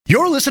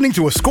You're listening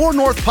to a Score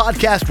North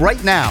podcast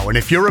right now, and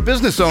if you're a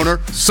business owner,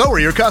 so are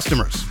your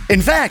customers.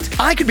 In fact,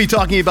 I could be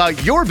talking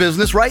about your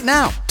business right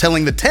now,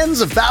 telling the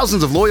tens of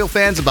thousands of loyal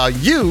fans about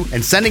you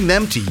and sending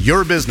them to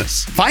your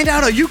business. Find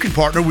out how you can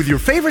partner with your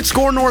favorite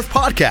Score North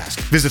podcast.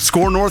 Visit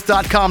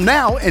scorenorth.com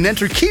now and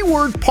enter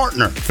keyword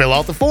partner. Fill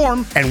out the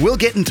form, and we'll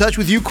get in touch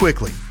with you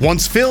quickly.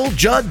 Once Phil,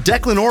 Judd,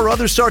 Declan, or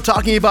others start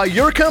talking about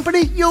your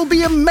company, you'll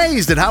be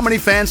amazed at how many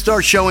fans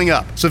start showing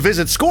up. So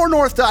visit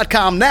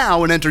scorenorth.com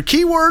now and enter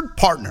keyword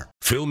partner.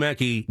 Phil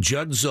Mackey,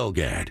 Judd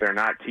Zulgad. They're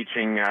not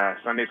teaching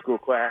Sunday school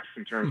class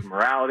in terms of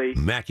morality.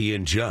 Mackey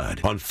and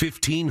Judd on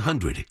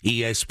 1500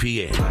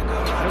 ESPN.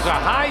 There's a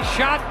high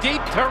shot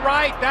deep to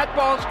right. That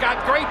ball's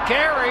got great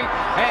carry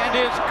and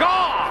is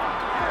gone.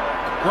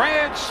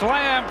 Grand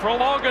slam for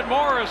Logan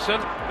Morrison.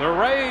 The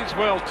Rays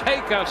will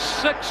take a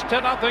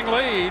 6-0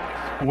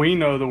 lead. We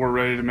know that we're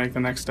ready to make the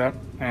next step,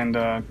 and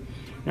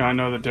I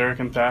know that Derek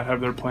and Thad have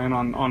their plan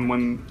on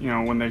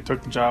when they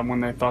took the job,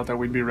 when they thought that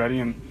we'd be ready,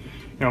 and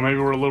maybe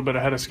we're a little bit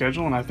ahead of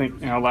schedule, and I think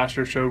last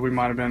year showed we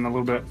might have been a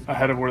little bit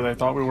ahead of where they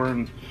thought we were,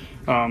 and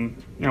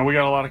we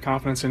got a lot of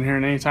confidence in here.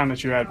 And anytime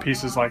that you add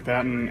pieces like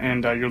that,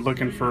 and you're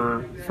looking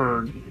for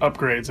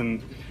upgrades,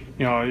 and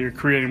you're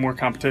creating more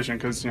competition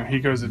because he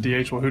goes to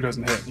DH, well, who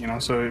doesn't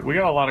hit? So we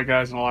got a lot of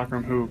guys in the locker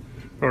room who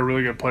are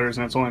really good players,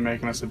 and it's only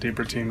making us a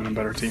deeper team and a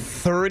better team.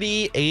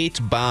 38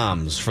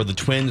 bombs for the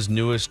Twins'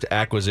 newest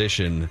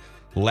acquisition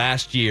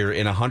last year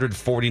in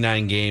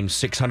 149 games,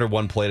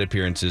 601 plate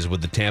appearances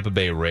with the Tampa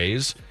Bay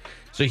Rays.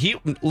 So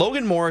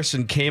Logan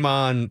Morrison came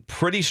on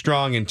pretty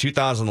strong in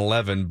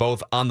 2011,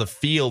 both on the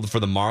field for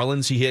the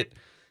Marlins. He hit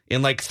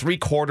in like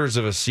 3/4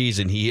 of a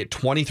season. He hit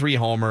 23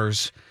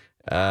 homers,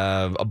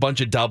 a bunch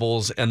of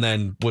doubles, and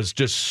then was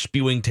just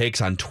spewing takes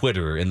on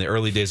Twitter in the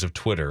early days of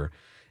Twitter,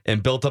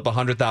 and built up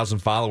 100,000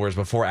 followers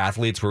before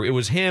athletes were. It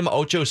was him.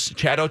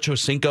 Chad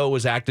Ochocinco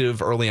was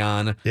active early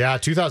on. Yeah,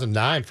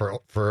 2009 for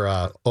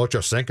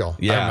Ochocinco.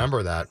 Yeah, I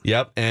remember that.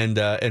 Yep,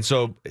 and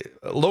so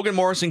Logan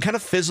Morrison kind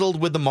of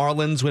fizzled with the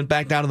Marlins, went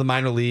back down to the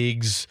minor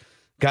leagues,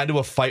 got into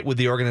a fight with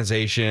the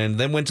organization,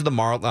 then went to the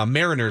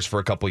Mariners for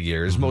a couple of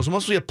years. Was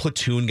mostly a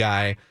platoon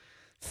guy.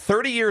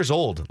 30 years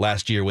old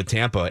last year with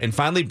Tampa, and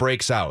finally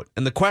breaks out.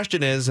 And the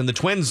question is, and the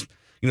Twins,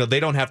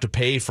 they don't have to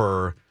pay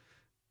for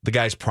the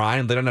guy's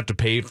prime. They don't have to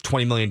pay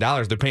 $20 million.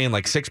 They're paying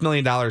like $6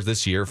 million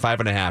this year,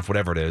 5.5,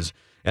 whatever it is.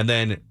 And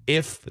then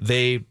if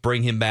they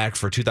bring him back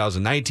for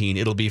 2019,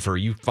 it'll be for,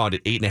 you found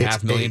it,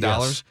 $8.5 million.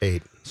 Yes,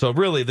 $8. So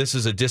really, this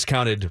is a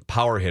discounted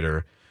power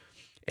hitter.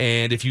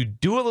 And if you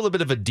do a little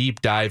bit of a deep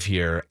dive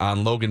here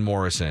on Logan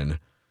Morrison,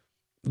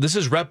 this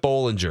is Rhett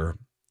Bollinger,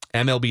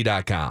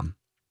 MLB.com.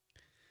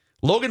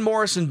 Logan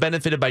Morrison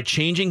benefited by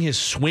changing his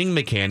swing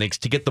mechanics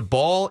to get the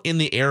ball in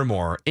the air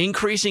more,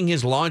 increasing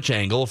his launch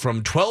angle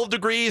from 12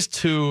 degrees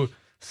to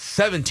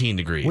 17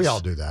 degrees. We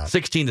all do that.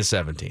 16 to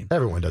 17.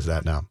 Everyone does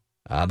that now.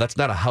 That's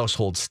not a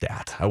household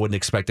stat. I wouldn't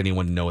expect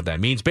anyone to know what that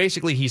means.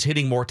 Basically, he's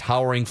hitting more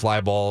towering fly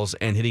balls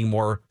and hitting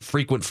more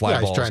frequent fly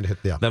balls trying to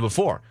hit, than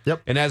before.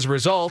 Yep. And as a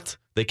result,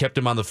 they kept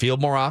him on the field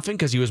more often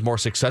because he was more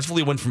successful.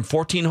 He went from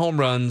 14 home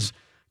runs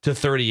to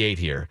 38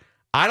 here.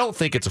 I don't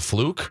think it's a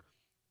fluke.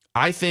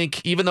 I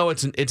think even though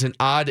it's an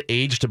odd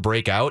age to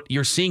break out,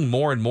 you're seeing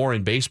more and more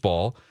in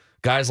baseball.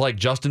 Guys like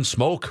Justin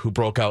Smoke, who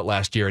broke out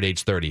last year at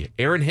age 30.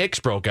 Aaron Hicks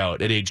broke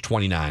out at age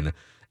 29.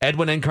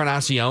 Edwin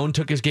Encarnacion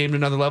took his game to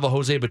another level.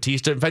 Jose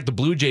Bautista. In fact, the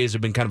Blue Jays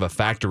have been kind of a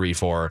factory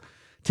for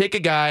take a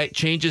guy,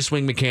 change his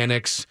swing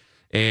mechanics,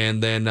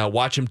 and then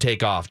watch him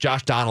take off.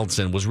 Josh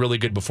Donaldson was really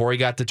good before he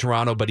got to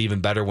Toronto, but even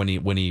better when he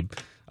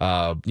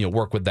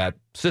worked with that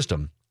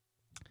system.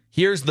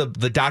 Here's the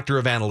doctor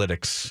of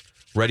analytics,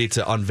 ready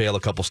to unveil a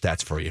couple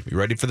stats for you. You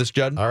ready for this,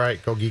 Judd? All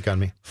right, go geek on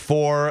me.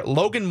 For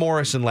Logan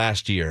Morrison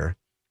last year,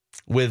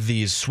 with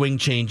these swing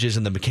changes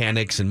and the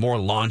mechanics and more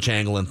launch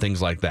angle and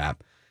things like that,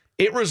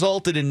 it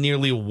resulted in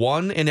nearly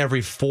 1 in every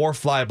 4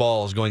 fly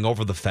balls going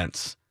over the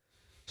fence.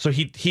 So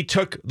he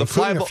took the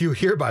fly ball. A few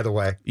here, by the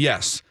way.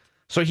 Yes.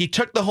 So he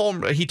took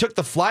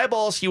the fly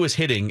balls he was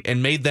hitting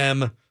and made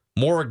them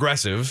more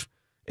aggressive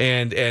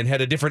and had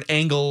a different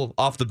angle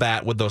off the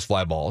bat with those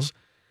fly balls.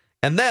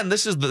 And then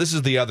this is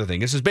the other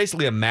thing. This is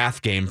basically a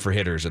math game for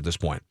hitters at this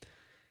point.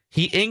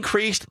 He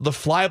increased the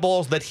fly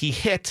balls that he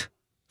hit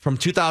from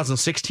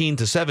 2016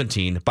 to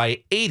 17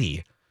 by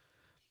 80.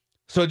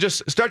 So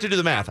just start to do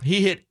the math.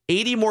 He hit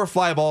 80 more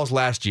fly balls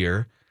last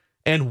year,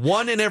 and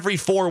 1 in every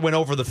 4 went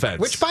over the fence.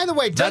 Which, by the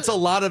way, that's a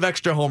lot of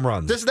extra home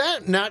runs. Does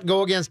that not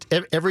go against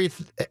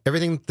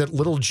everything that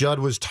little Judd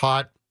was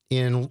taught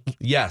in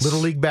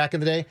Little League back in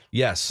the day?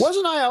 Yes.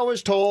 Wasn't I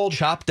always told?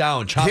 Chop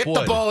down, hit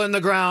wood. The ball in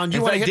the ground.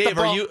 You want to hit Dave, the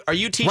ball. are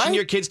you teaching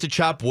your kids to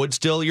chop wood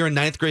still? You're a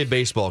 9th grade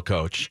baseball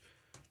coach.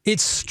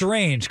 It's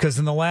strange because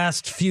in the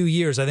last few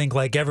years, I think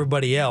like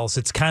everybody else,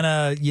 it's kind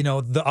of,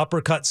 the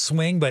uppercut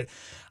swing, but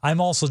I'm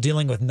also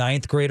dealing with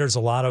ninth graders, a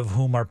lot of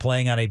whom are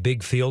playing on a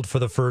big field for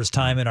the first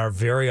time and are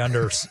very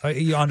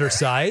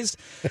undersized.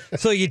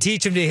 So you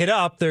teach them to hit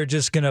up, they're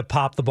just going to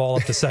pop the ball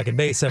up to second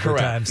base every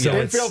time. So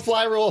infield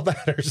fly rule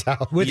matters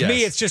out. With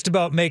me, it's just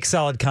about make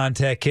solid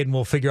contact, kid, and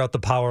we'll figure out the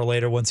power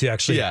later once you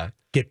actually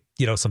get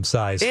some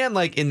size. And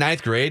like in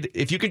ninth grade,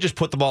 if you can just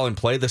put the ball in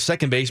play, the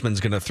second baseman's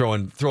going to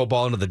throw a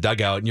ball into the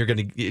dugout, and you're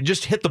going to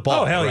just hit the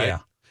ball. Oh, hell right? yeah.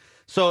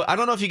 So I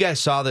don't know if you guys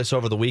saw this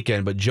over the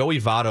weekend, but Joey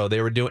Votto, they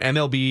were doing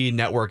MLB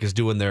Network is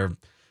doing their,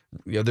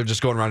 they're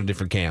just going around to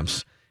different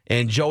camps.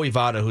 And Joey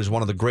Votto, who's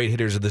one of the great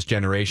hitters of this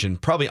generation,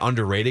 probably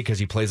underrated because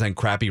he plays on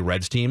crappy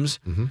Reds teams.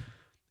 Mm-hmm.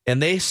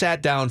 And they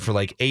sat down for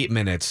like 8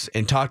 minutes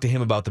and talked to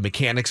him about the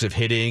mechanics of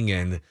hitting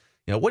and,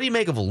 what do you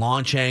make of a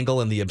launch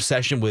angle and the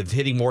obsession with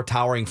hitting more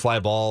towering fly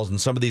balls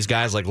and some of these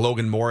guys like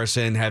Logan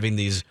Morrison having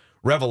these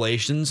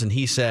revelations. And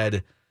he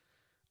said,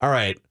 all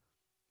right,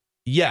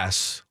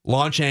 yes,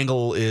 launch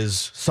angle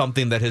is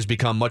something that has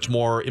become much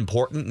more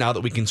important now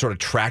that we can sort of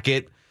track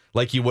it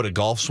like you would a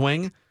golf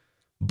swing.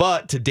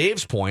 But to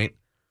Dave's point,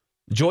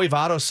 Joey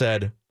Votto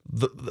said,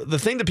 the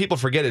thing that people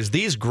forget is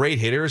these great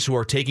hitters who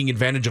are taking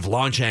advantage of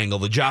launch angle,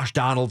 the Josh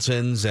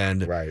Donaldsons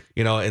and,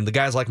 and the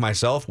guys like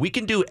myself, we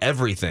can do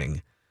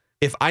everything.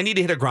 If I need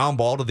to hit a ground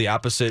ball to the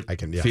opposite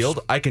field,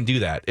 I can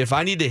do that. If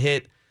I need to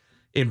hit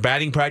in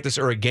batting practice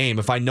or a game,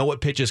 if I know what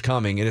pitch is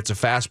coming and it's a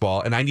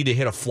fastball and I need to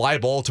hit a fly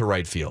ball to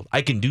right field,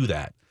 I can do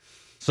that.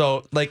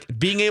 So, like,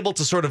 being able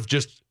to sort of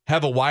just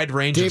have a wide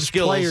range of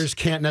skills. Players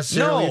can't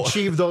necessarily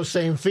achieve those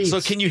same feats. So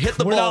can you hit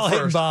the ball first?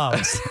 Hitting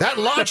bombs. That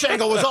launch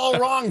angle was all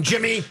wrong,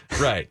 Jimmy.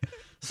 Right.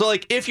 So,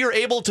 like, if you're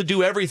able to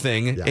do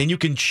everything and you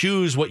can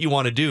choose what you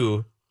want to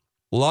do,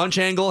 launch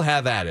angle,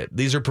 have at it.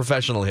 These are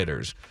professional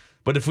hitters.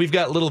 But if we've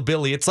got little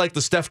Billy, it's like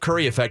the Steph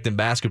Curry effect in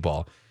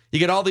basketball. You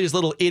get all these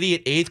little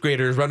idiot eighth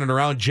graders running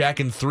around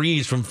jacking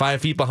threes from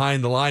 5 feet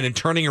behind the line and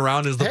turning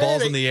around as the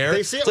ball's in the air.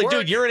 It's like,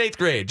 dude, you're in eighth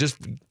grade. Just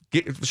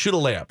shoot a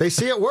layup. They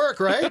see it work,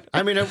 right?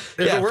 I mean, if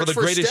it works for the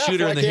greatest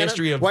shooter in the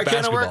history of basketball.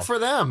 Why can't it work for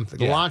them?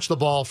 Launch the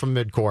ball from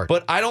midcourt.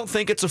 But I don't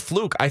think it's a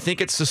fluke. I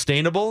think it's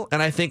sustainable, and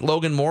I think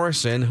Logan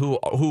Morrison,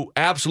 who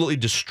absolutely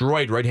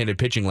destroyed right-handed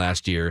pitching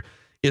last year,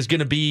 is going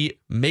to be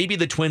maybe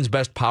the Twins'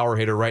 best power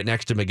hitter right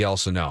next to Miguel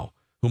Sano,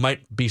 who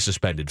might be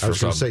suspended for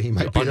some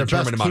undetermined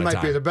amount of time. He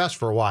might be the best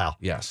for a while.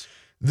 Yes.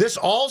 This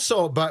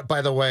also,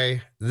 by the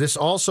way, this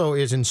also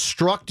is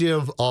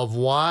instructive of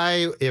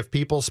why, if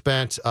people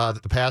spent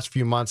the past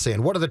few months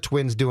saying, what are the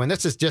Twins doing?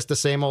 This is just the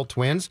same old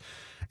Twins.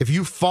 If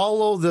you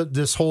follow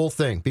this whole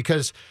thing,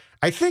 because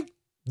I think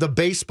the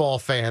baseball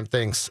fan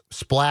thinks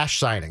splash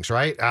signings,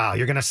 right?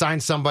 You're going to sign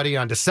somebody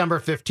on December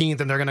 15th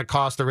and they're going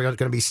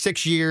to be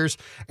 6 years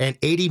and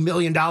 $80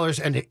 million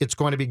and it's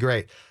going to be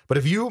great. But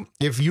if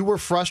you were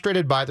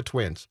frustrated by the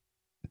Twins,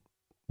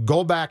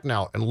 go back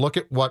now and look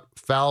at what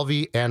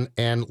Falvey and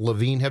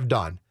Levine have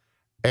done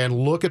and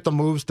look at the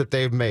moves that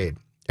they've made.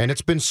 And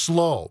it's been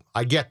slow.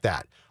 I get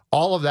that.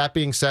 All of that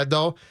being said,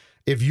 though,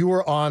 if you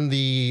were on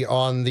the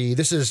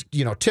this is,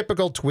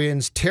 typical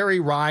Twins, Terry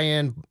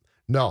Ryan,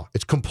 no,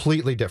 it's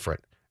completely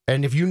different.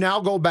 And if you now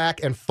go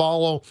back and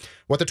follow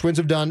what the Twins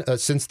have done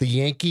since the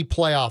Yankee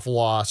playoff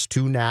loss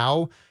to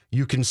now,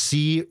 you can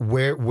see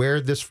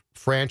where this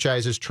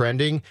franchise is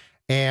trending.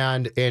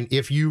 And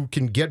if you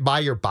can get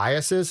by your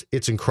biases,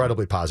 it's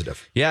incredibly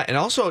positive. Yeah, and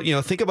also,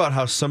 think about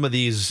how some of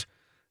these,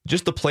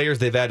 just the players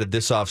they've added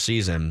this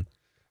offseason,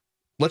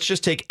 let's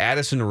just take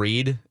Addison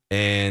Reed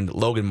and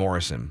Logan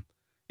Morrison.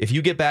 If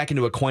you get back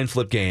into a coin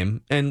flip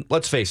game, and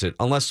let's face it,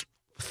 unless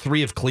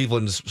 3 of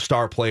Cleveland's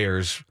star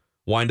players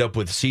wind up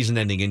with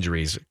season-ending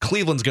injuries,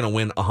 Cleveland's going to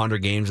win 100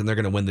 games and they're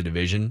going to win the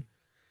division.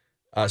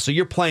 So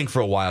you're playing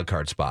for a wild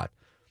card spot.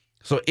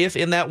 So if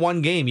in that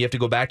one game you have to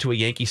go back to a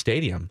Yankee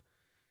Stadium,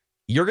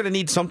 you're going to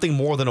need something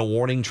more than a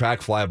warning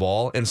track fly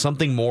ball and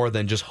something more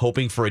than just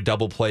hoping for a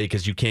double play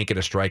because you can't get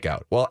a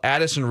strikeout. Well,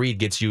 Addison Reed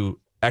gets you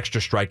extra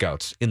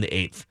strikeouts in the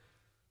 8th.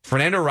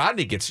 Fernando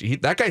Rodney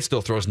that guy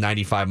still throws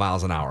 95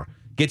 miles an hour,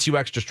 gets you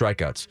extra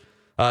strikeouts.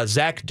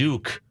 Zach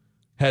Duke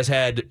has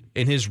had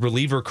in his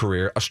reliever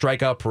career a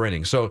strikeout per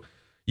inning. So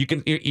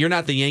you're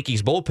not the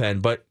Yankees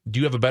bullpen, but do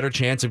you have a better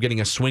chance of getting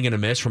a swing and a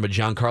miss from a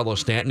Giancarlo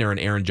Stanton or an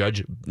Aaron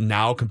Judge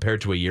now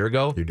compared to a year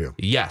ago? You do.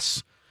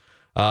 Yes.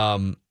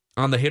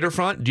 On the hitter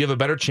front, do you have a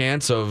better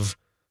chance of,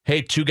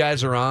 hey, 2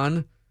 guys are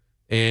on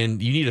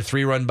and you need a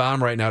 3-run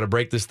bomb right now to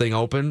break this thing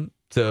open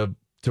to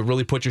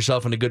really put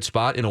yourself in a good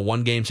spot in a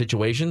one-game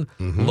situation?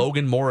 Mm-hmm.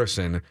 Logan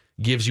Morrison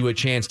gives you a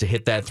chance to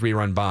hit that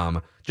 3-run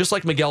bomb, just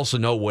like Miguel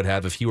Sano would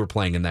have if he were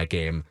playing in that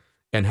game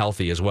and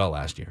healthy as well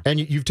last year. And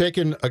you've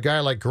taken a guy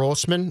like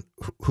Grossman,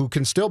 who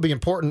can still be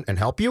important and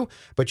help you,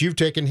 but you've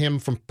taken him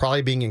from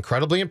probably being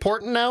incredibly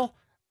important now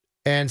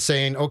and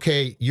saying,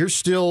 okay, you're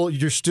still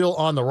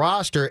on the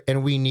roster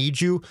and we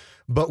need you,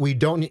 but we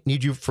don't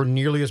need you for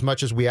nearly as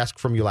much as we asked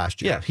from you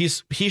last year.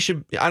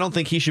 Yeah, I don't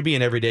think he should be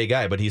an everyday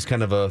guy, but he's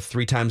kind of a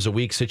 3 times a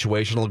week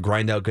situational,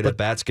 grind out good at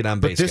bats, get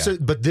on base guy.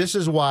 But this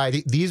is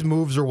why these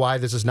moves are why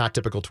this is not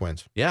typical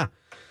Twins. Yeah.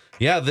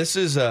 Yeah, this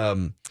is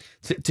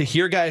to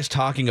hear guys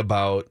talking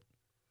about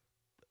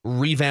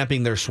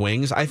revamping their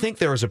swings. I think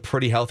there was a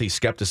pretty healthy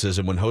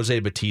skepticism when Jose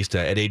Bautista,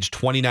 at age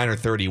 29 or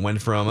 30,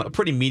 went from a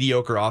pretty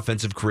mediocre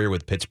offensive career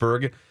with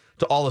Pittsburgh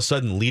to all of a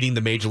sudden leading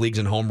the major leagues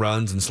in home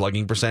runs and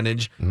slugging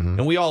percentage.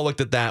 And we all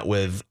looked at that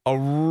with a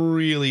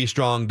really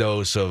strong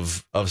dose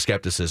of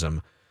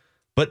skepticism.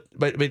 But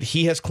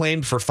he has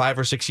claimed for 5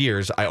 or 6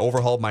 years, I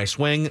overhauled my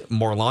swing,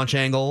 more launch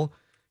angle.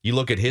 You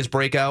look at his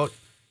breakout.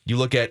 You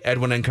look at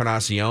Edwin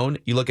Encarnacion,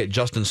 you look at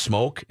Justin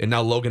Smoke, and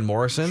now Logan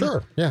Morrison.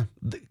 Sure, yeah.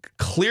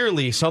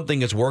 Clearly,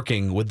 something is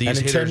working with these and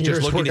in hitters 10 years,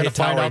 just looking to hit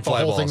find towering out the fly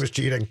whole balls. thing was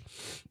cheating.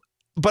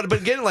 But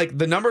again, like,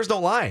 the numbers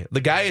don't lie. The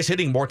guy is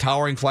hitting more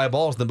towering fly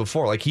balls than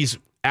before. Like, he's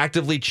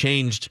actively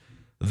changed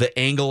the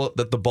angle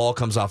that the ball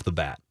comes off the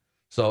bat.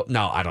 So,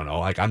 no, I don't know.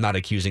 Like, I'm not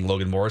accusing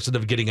Logan Morrison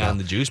of getting on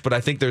the juice, but I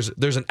think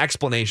there's an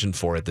explanation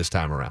for it this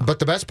time around. But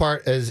the best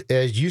part, as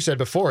you said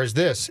before, is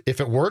this.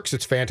 If it works,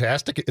 it's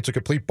fantastic. It's a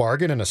complete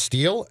bargain and a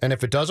steal. And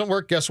if it doesn't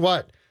work, guess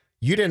what?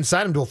 You didn't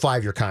sign him to a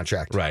 5-year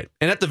contract. Right.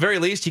 And at the very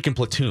least, he can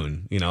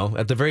platoon.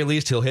 At the very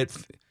least, he'll hit.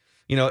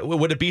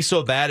 Would it be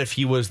so bad if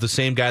he was the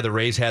same guy the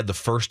Rays had the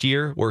first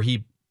year where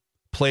he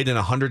played in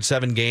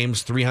 107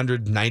 games,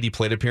 390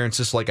 plate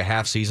appearances, like a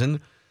half season,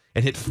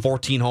 and hit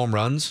 14 home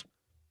runs?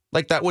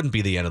 Like, that wouldn't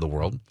be the end of the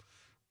world.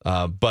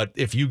 But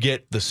if you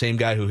get the same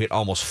guy who hit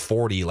almost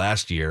 40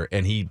 last year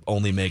and he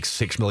only makes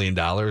 $6 million,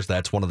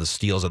 that's one of the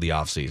steals of the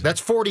offseason.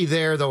 That's 40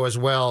 there, though, as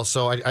well.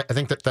 So I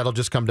think that'll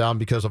just come down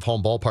because of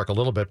home ballpark a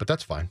little bit, but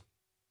that's fine.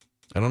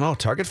 I don't know.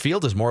 Target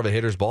Field is more of a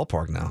hitter's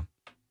ballpark now.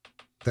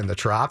 Than the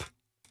Trop?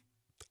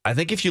 I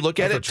think if you look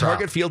at it,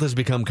 Target Field has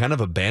become kind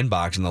of a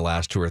bandbox in the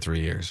last 2 or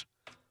 3 years.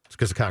 It's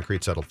because the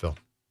concrete settled, Phil.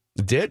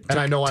 It did? And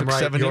I know I'm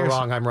right. You're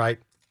wrong. I'm right.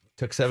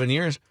 Took 7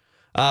 years.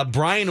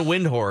 Brian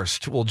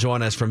Windhorst will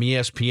join us from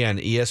ESPN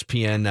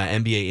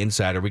NBA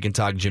Insider. We can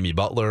talk Jimmy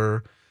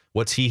Butler.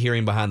 What's he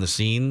hearing behind the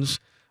scenes?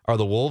 Are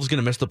the Wolves going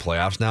to miss the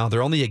playoffs now?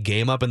 They're only a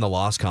game up in the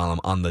loss column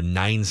on the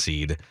 9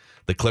 seed,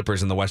 the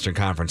Clippers in the Western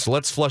Conference. So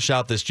let's flush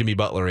out this Jimmy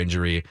Butler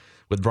injury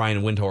with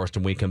Brian Windhorst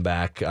when we come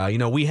back.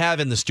 We have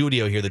in the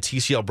studio here, the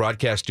TCL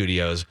Broadcast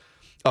Studios,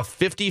 a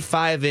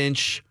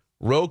 55-inch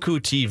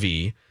Roku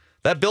TV.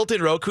 That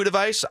built-in Roku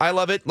device, I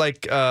love it.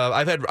 Like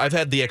I've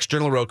had the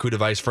external Roku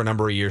device for a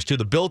number of years too.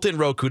 The built-in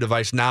Roku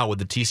device now with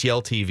the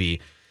TCL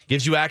TV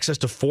gives you access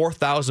to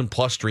 4,000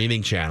 plus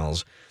streaming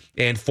channels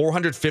and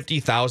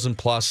 450,000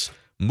 plus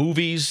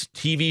movies,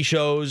 TV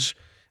shows.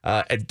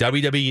 At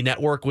WWE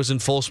Network was in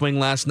full swing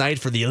last night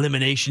for the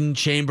Elimination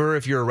Chamber.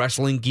 If you're a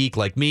wrestling geek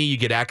like me, you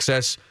get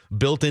access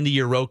built into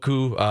your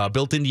Roku,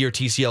 built into your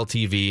TCL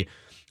TV,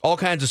 all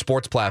kinds of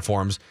sports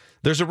platforms.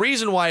 There's a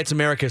reason why it's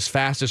America's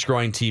fastest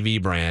growing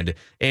TV brand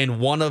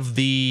and one of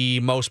the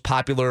most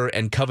popular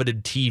and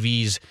coveted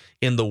TVs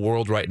in the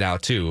world right now,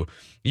 too.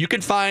 You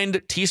can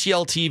find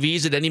TCL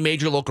TVs at any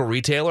major local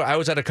retailer. I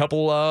was at a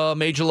couple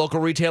major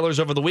local retailers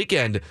over the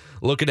weekend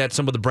looking at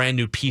some of the brand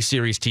new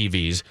P-Series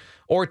TVs,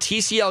 or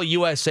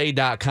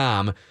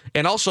TCLUSA.com,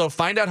 and also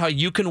find out how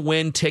you can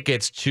win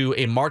tickets to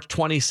a March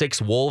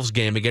 26 Wolves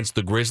game against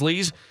the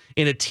Grizzlies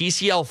in a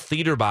TCL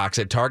theater box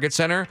at Target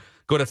Center.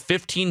 Go to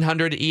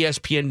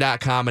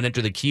 1500ESPN.com and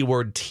enter the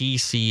keyword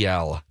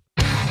TCL.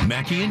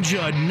 Mackey and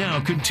Judd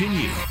now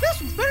continue.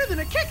 This was better than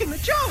a kick in the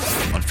jaw.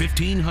 On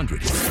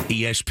 1500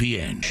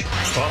 ESPN.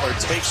 Butler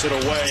takes it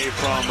away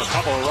from a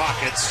couple of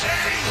Rockets. A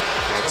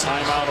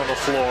timeout on the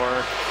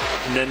floor.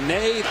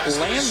 Nene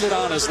landed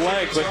on his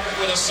leg, but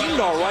it seemed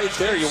all right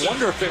there. You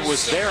wonder if it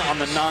was there on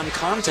the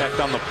non-contact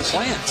on the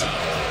plant.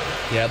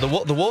 Yeah, the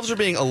Wolves are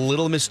being a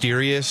little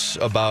mysterious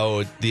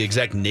about the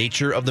exact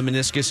nature of the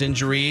meniscus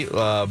injury.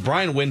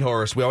 Brian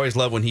Windhorst, we always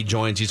love when he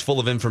joins. He's full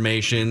of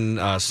information,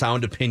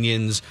 sound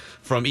opinions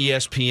from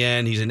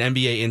ESPN. He's an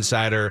NBA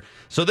insider.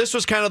 So this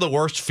was kind of the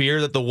worst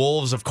fear, that the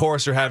Wolves, of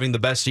course, are having the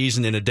best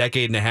season in a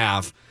decade and a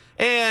half.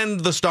 And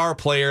the star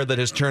player that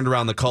has turned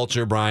around the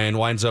culture, Brian,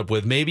 winds up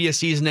with maybe a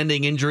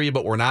season-ending injury,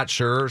 but we're not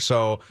sure.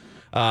 So...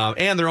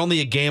 and they're only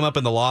a game up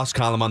in the loss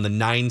column on the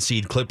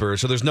 9-seed Clippers,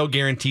 so there's no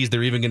guarantees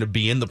they're even going to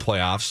be in the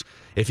playoffs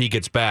if he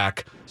gets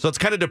back. So it's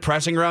kind of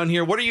depressing around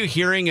here. What are you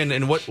hearing,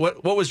 and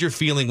what was your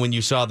feeling when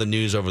you saw the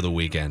news over the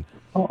weekend?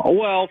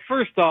 Well,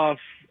 first off,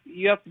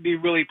 you have to be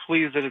really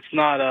pleased that it's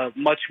not a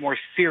much more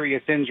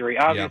serious injury.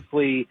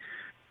 Obviously,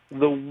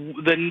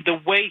 the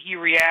way he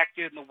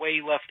reacted and the way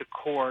he left the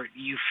court,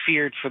 you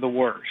feared for the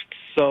worst.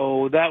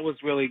 So that was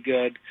really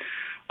good.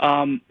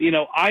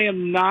 I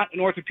am not an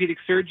orthopedic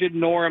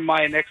surgeon, nor am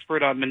I an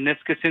expert on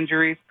meniscus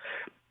injuries.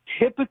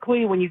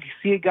 Typically, when you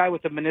see a guy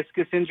with a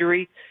meniscus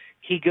injury,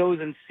 he goes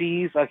and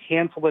sees a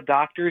handful of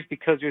doctors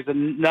because there's a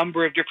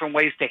number of different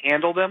ways to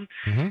handle them.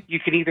 Mm-hmm. You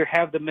can either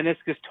have the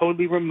meniscus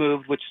totally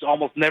removed, which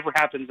almost never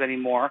happens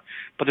anymore,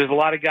 but there's a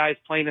lot of guys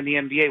playing in the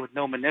NBA with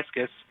no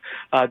meniscus.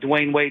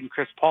 Dwayne Wade and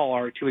Chris Paul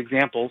are two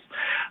examples.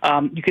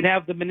 You can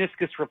have the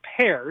meniscus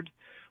repaired,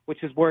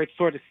 which is where it's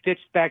sort of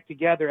stitched back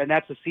together, and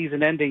that's a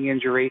season-ending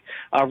injury.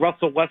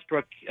 Russell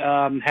Westbrook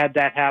had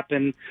that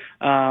happen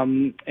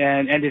and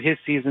ended his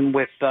season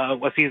with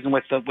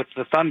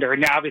the Thunder.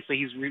 And now, obviously,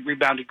 he's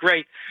rebounded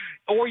great.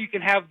 Or you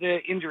can have the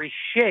injury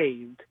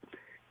shaved,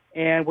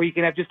 and where you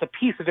can have just a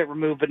piece of it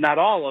removed but not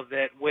all of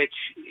it, which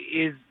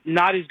is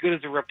not as good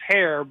as a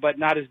repair but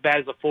not as bad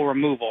as a full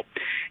removal.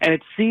 And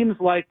it seems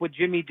like what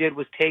Jimmy did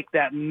was take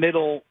that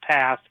middle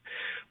path,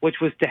 which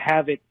was to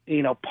have it,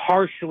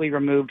 partially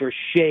removed or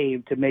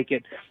shaved to make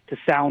it to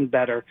sound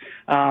better,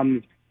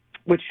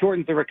 which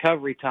shortens the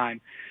recovery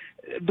time.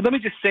 But let me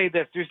just say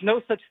this: there's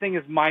no such thing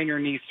as minor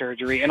knee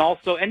surgery, and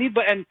also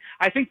and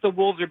I think the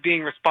Wolves are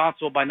being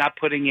responsible by not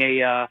putting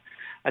a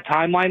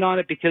timeline on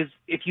it, because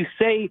if you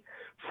say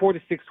 4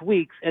 to 6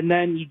 weeks and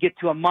then you get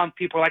to a month,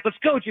 people are like, "Let's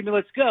go, Jimmy,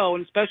 let's go,"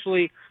 and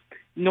especially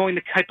knowing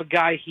the type of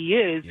guy he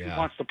is, who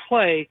wants to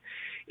play,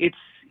 it's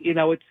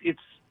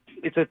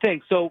a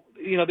thing. So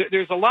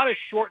there's a lot of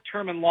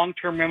short-term and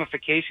long-term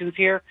ramifications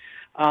here.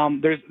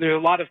 There's a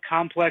lot of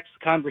complex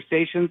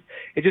conversations.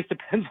 It just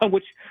depends on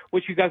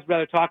which you guys would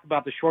rather talk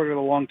about, the short or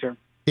the long term.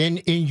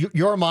 In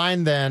your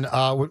mind, then,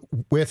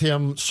 with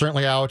him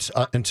certainly out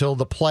until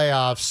the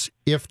playoffs,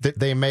 if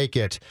they make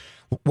it,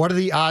 what are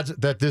the odds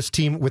that this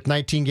team with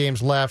 19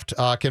 games left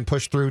can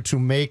push through to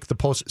make the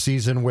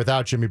postseason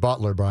without Jimmy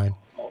Butler, Brian?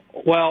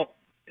 Well,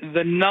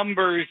 the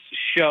numbers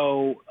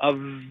show a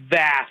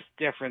vast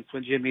difference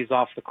when Jimmy's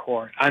off the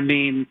court. I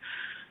mean,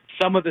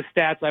 some of the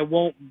stats, I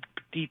won't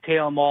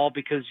detail them all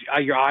because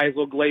your eyes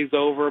will glaze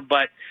over,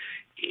 but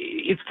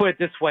let's put it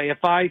this way.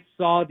 If I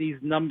saw these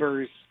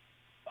numbers,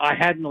 I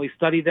hadn't really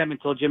studied them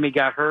until Jimmy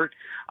got hurt.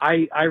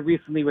 I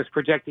recently was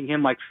projecting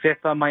him like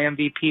 5th on my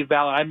MVP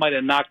ballot. I might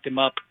have knocked him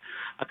up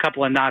a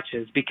couple of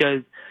notches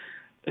because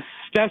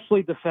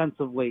especially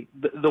defensively,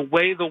 the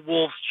way the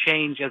Wolves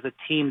change as a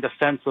team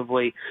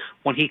defensively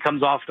when he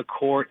comes off the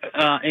court,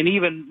 and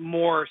even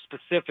more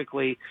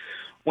specifically,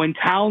 when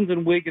Towns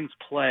and Wiggins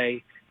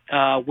play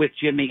with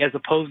Jimmy as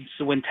opposed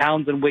to when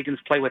Towns and Wiggins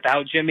play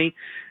without Jimmy,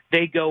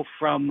 they go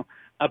from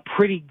a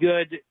pretty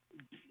good,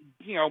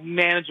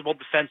 manageable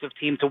defensive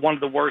team to one of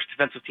the worst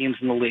defensive teams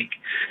in the league.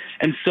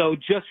 And so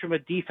just from a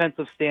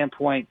defensive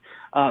standpoint,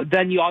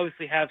 then you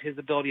obviously have his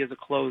ability as a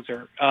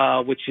closer,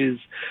 which is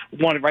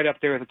one right up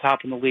there at the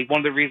top in the league. One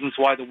of the reasons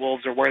why the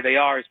Wolves are where they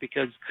are is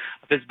because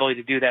of his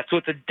ability to do that. So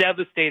it's a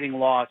devastating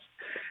loss.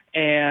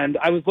 And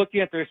I was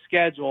looking at their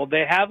schedule.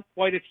 They have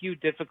quite a few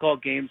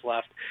difficult games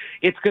left.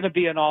 It's going to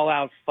be an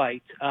all-out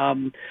fight.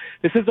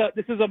 This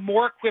is a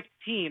more equipped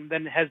team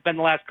than has been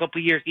the last couple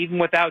of years, even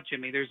without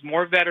Jimmy. There's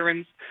more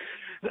veterans.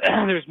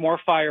 There's more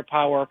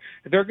firepower.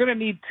 They're going to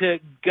need to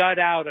gut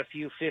out a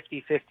few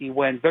 50-50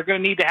 wins. They're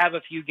going to need to have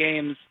a few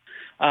games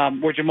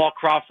where Jamal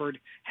Crawford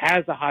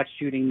has a hot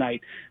shooting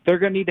night. They're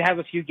going to need to have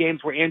a few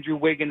games where Andrew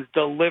Wiggins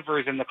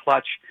delivers in the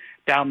clutch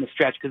down the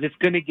stretch, because it's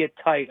going to get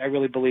tight. I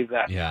really believe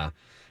that.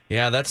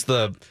 Yeah, that's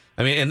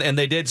and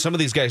they did, some of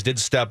these guys did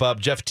step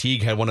up. Jeff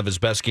Teague had one of his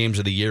best games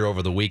of the year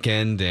over the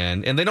weekend,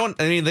 and they don't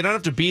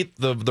have to beat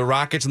the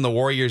Rockets and the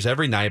Warriors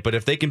every night, but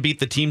if they can beat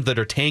the teams that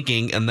are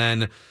tanking and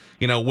then,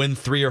 win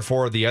 3 or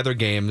 4 of the other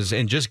games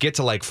and just get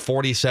to like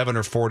 47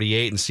 or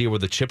 48 and see where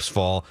the chips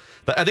fall.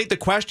 But I think the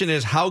question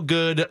is how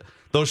good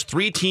those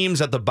 3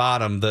 teams at the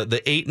bottom,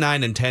 the 8,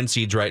 9, and 10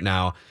 seeds right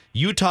now,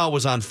 Utah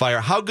was on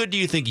fire. How good do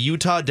you think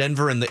Utah,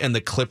 Denver, and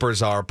the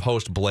Clippers are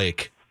post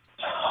Blake?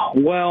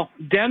 Well,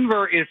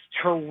 Denver is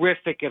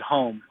terrific at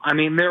home. I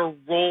mean, they're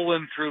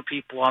rolling through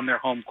people on their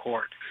home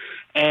court.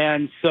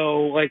 And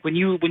so, like, when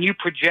you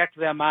project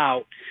them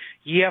out,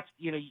 you have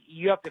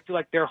to feel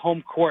like their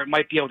home court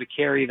might be able to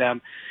carry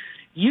them.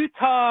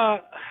 Utah,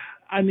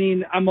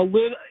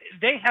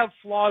 they have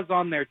flaws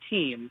on their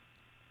team.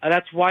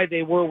 That's why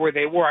they were where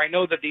they were. I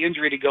know that the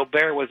injury to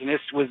Gobert was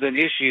an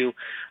issue.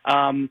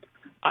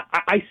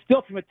 I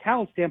still, from a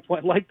talent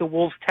standpoint, like the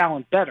Wolves'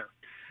 talent better.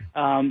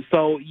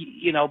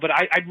 But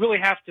I'd really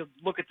have to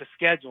look at the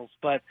schedules.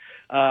 But,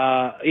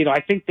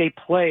 I think they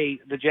play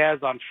the Jazz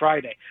on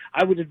Friday.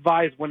 I would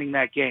advise winning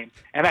that game.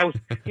 And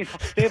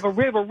they have a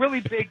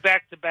really big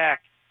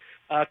back-to-back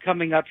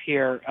coming up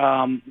here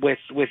with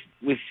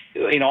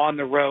on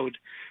the road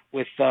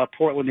with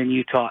Portland and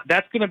Utah.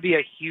 That's going to be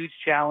a huge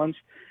challenge,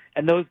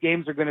 and those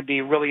games are going to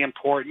be really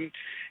important.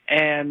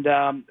 And,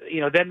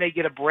 then they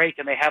get a break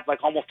and they have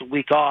like almost a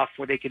week off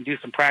where they can do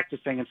some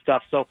practicing and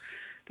stuff. So,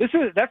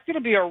 that's going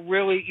to be a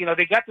really,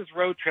 they got this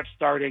road trip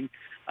starting.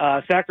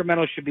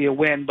 Sacramento should be a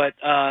win, but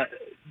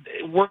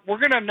we're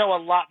going to know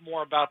a lot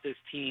more about this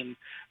team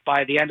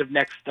by the end of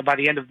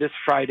this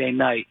Friday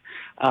night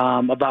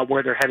about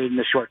where they're headed in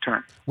the short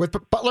term. With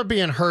Butler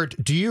being hurt,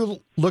 do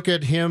you look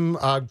at him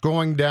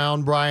going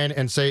down, Brian,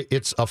 and say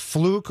it's a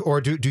fluke, or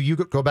do you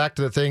go back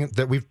to the thing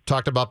that we've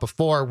talked about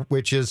before,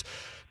 which is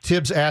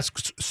Tibbs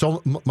asks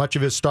so much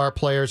of his star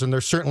players, and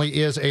there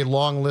certainly is a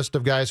long list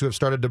of guys who have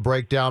started to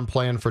break down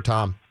playing for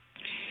Tom?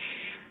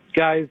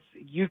 Guys,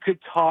 you could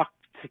talk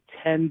to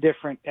 10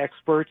 different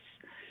experts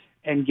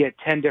and get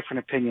 10 different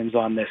opinions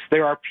on this.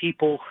 There are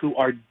people who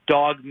are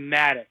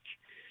dogmatic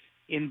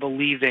in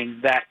believing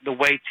that the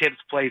way Tibbs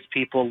plays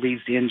people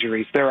leads to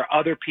injuries. There are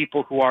other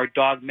people who are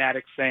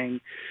dogmatic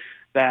saying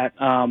that,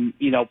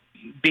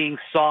 being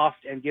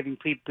soft and giving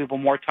people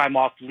more time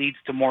off leads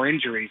to more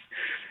injuries.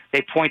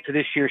 they point to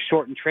this year's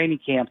shortened training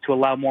camp to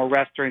allow more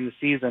rest during the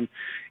season,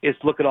 is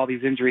look at all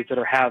these injuries that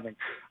are having.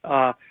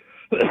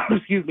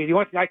 Excuse me. The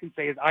only thing I can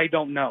say is I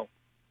don't know.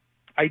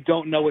 I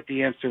don't know what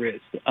the answer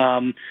is.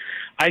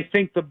 I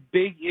think the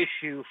big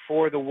issue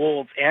for the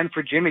Wolves and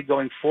for Jimmy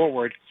going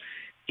forward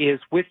is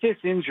with this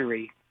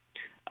injury,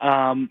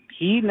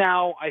 he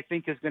now, I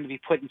think, is going to be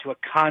put into a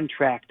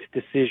contract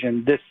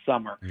decision this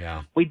summer.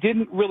 Yeah. We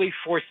didn't really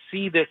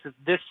foresee this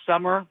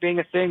summer being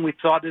a thing. We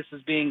saw this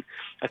as being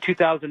a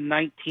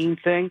 2019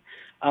 thing.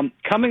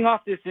 Coming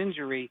off this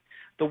injury,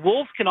 the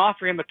Wolves can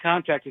offer him a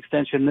contract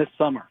extension this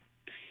summer.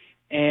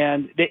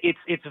 And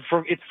it's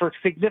for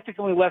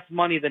significantly less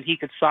money than he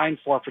could sign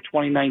for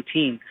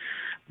 2019.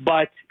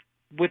 But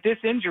with this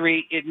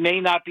injury, it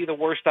may not be the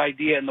worst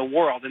idea in the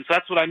world. And so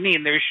that's what I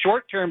mean. There's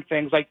short-term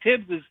things like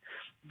Tibbs is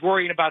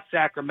worrying about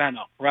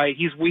Sacramento, right?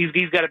 He's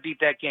got to beat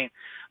that game.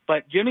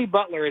 But Jimmy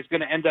Butler is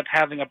going to end up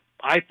having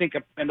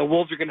and the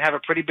Wolves are going to have a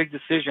pretty big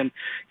decision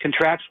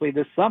contractually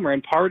this summer.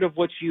 And part of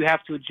what you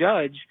have to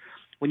judge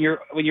when you're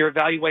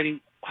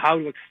evaluating how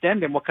to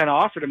extend him, what kind of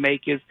offer to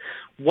make, is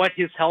what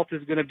his health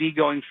is going to be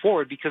going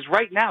forward. Because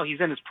right now he's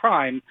in his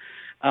prime,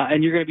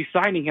 and you're going to be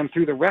signing him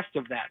through the rest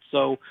of that.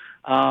 So,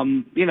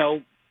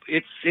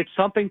 it's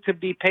something to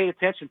be paid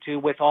attention to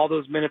with all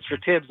those minutes for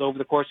Tibbs over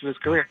the course of his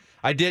career.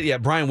 I did, yeah.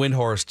 Brian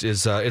Windhorst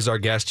is our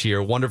guest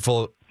here.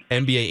 Wonderful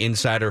NBA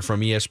insider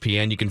from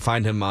ESPN. You can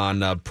find him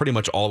on pretty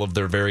much all of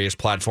their various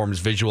platforms,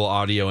 visual,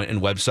 audio,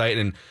 and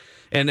website.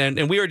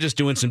 And we were just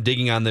doing some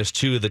digging on this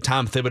too, the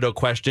Tom Thibodeau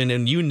question,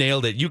 and you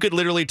nailed it. You could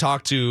literally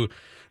talk to,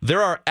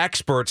 there are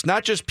experts,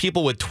 not just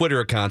people with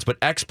Twitter accounts, but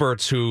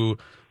experts who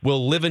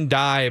will live and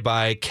die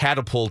by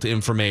Catapult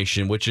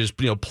information, which is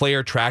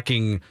player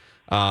tracking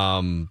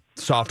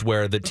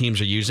software that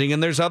teams are using.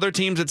 And there's other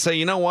teams that say,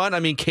 you know what?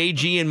 I mean,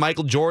 KG and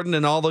Michael Jordan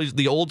and all those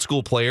the old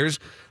school players,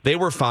 they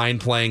were fine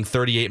playing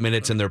 38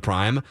 minutes in their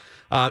prime.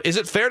 Is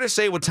it fair to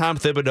say with Tom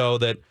Thibodeau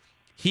that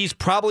he's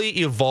probably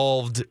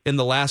evolved in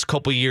the last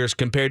couple of years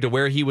compared to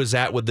where he was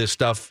at with this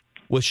stuff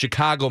with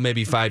Chicago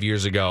maybe 5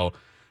 years ago,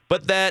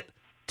 but that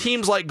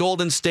teams like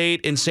Golden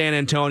State and San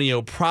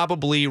Antonio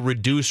probably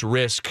reduce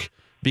risk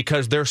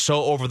because they're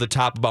so over the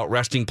top about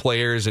resting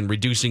players and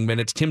reducing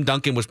minutes? Tim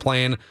Duncan was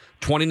playing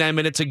 29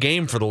 minutes a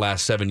game for the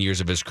last 7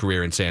 years of his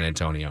career in San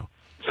Antonio.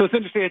 So it's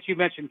interesting that you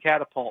mentioned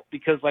Catapult,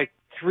 because like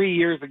 3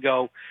 years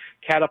ago,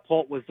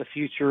 Catapult was the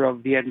future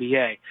of the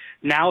NBA.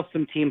 Now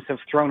some teams have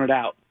thrown it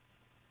out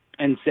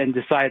and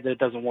decide that it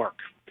doesn't work.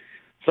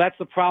 So that's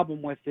the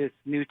problem with this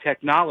new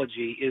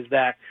technology, is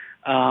that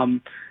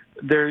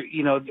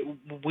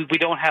we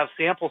don't have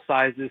sample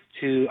sizes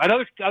to. I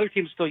know other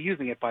teams are still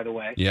using it, by the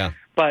way. Yeah.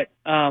 But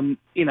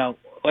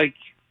like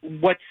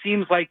what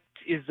seems like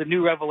is the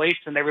new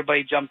revelation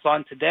everybody jumps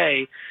on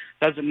today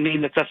doesn't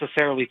mean that's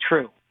necessarily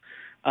true.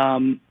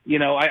 I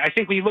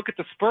think when you look at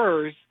the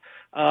Spurs,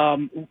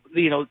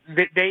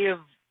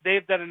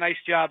 they've done a nice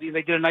job.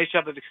 They did a nice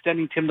job of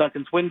extending Tim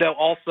Duncan's window.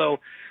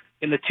 Also,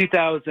 in the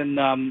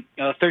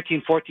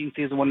 2013-14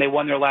 season, when they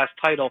won their last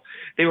title,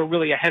 they were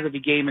really ahead of the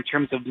game in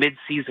terms of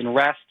mid-season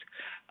rest.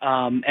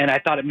 And I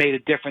thought it made a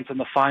difference in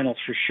the finals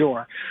for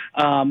sure.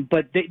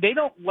 But they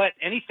don't let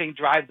anything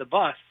drive the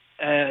bus.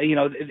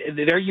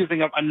 They're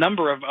using a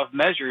number of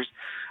measures.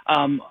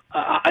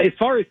 As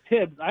far as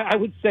Tibbs, I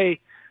would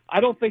say I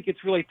don't think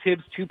it's really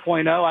Tibbs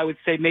 2.0. I would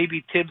say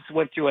maybe Tibbs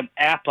went through an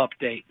app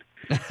update.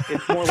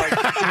 It's more like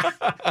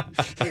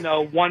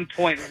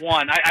 1.1.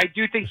 I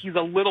do think he's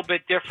a little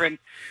bit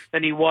different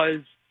than he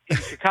was in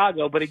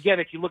Chicago. But again,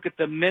 if you look at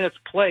the minutes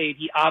played,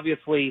 he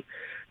obviously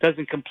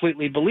doesn't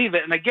completely believe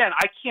it. And again,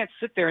 I can't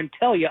sit there and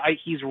tell you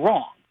he's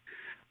wrong.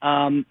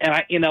 There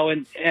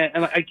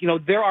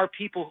are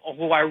people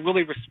who I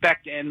really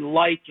respect and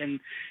like and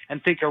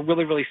think are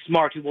really, really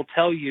smart who will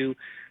tell you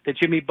that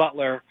Jimmy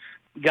Butler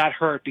got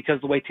hurt because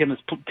of the way Tibbs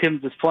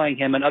is playing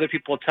him, and other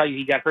people will tell you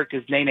he got hurt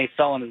because Nene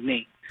fell on his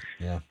knee.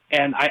 Yeah.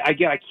 And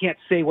I can't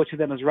say which of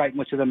them is right and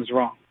which of them is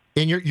wrong.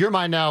 In your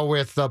mind now,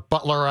 with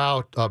Butler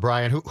out,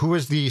 Brian, who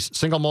is the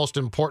single most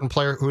important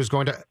player who is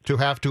going to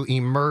have to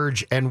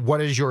emerge, and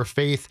what is your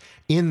faith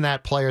in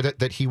that player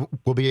that he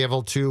will be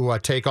able to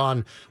take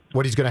on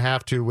what he's going to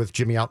have to with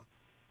Jimmy out?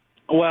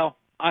 Well,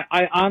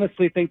 I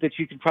honestly think that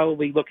you could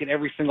probably look at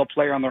every single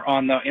player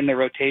in the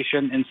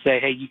rotation and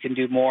say, hey, you can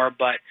do more,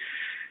 but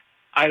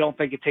I don't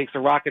think it takes a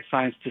rocket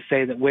science to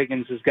say that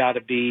Wiggins has got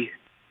to be,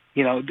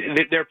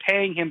 they're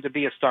paying him to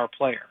be a star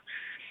player.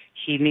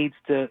 He needs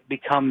to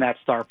become that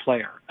star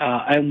player.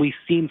 And we've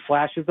seen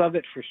flashes of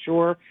it for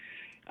sure.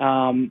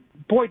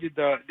 Boy, did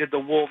the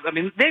Wolves,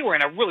 they were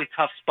in a really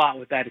tough spot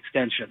with that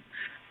extension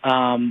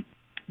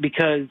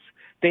because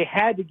they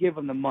had to give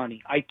him the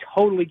money. I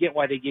totally get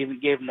why they gave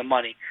him the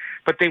money,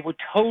 but they were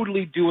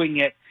totally doing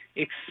it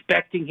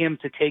expecting him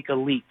to take a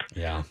leap,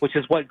 which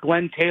is what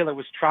Glenn Taylor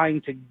was trying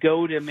to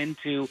goad him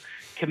into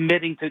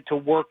committing to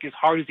work as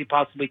hard as he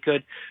possibly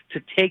could to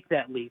take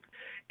that leap.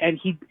 And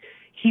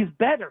he's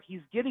better.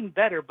 He's getting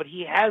better, but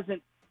he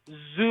hasn't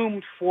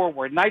zoomed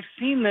forward. And I've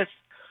seen this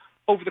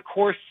over the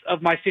course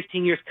of my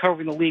 15 years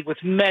covering the league with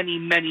many,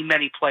 many,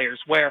 many players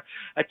where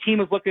a team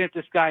is looking at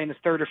this guy in his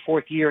third or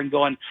fourth year and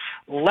going,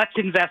 let's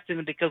invest in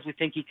him because we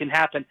think he can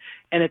happen.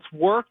 And it's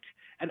worked,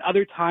 and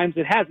other times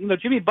it has.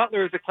 Jimmy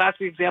Butler is a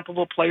classic example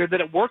of a player that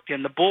it worked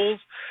in. The Bulls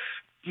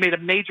made a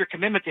major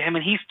commitment to him,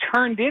 and he's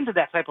turned into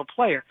that type of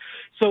player.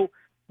 So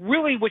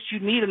really what you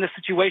need in this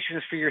situation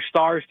is for your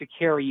stars to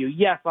carry you.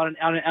 Yes, on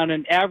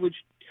an average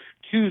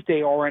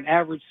Tuesday or an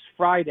average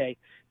Friday,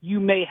 you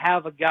may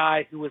have a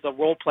guy who is a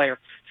role player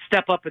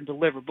step up and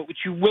deliver, but what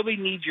you really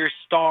need your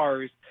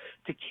stars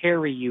to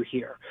carry you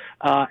here.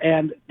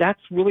 And that's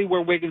really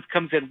where Wiggins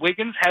comes in.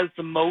 Wiggins has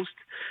the most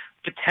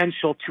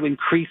potential to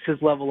increase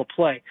his level of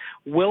play.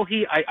 Will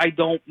he? I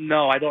don't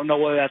know. I don't know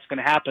whether that's going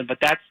to happen, but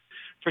that's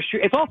for sure.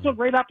 It's also a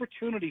great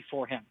opportunity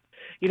for him.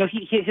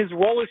 His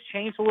role has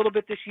changed a little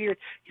bit this year.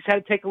 He's had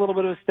to take a little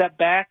bit of a step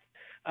back.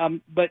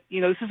 But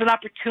this is an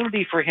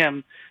opportunity for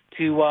him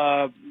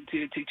to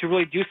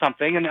really do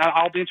something, and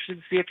I'll be interested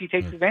to see if he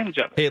takes advantage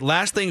of it. Hey,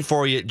 last thing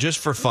for you, just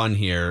for fun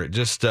here.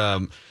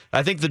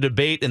 I think the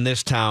debate in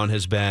this town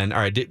has been, all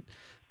right,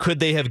 could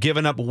they have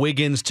given up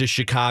Wiggins to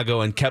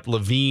Chicago and kept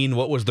LaVine?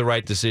 What was the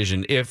right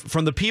decision? If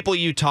from the people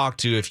you talked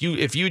to, if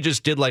you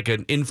just did like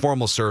an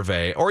informal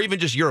survey, or even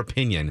just your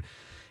opinion,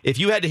 if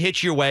you had to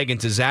hitch your wagon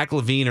to Zach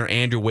LaVine or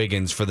Andrew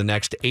Wiggins for the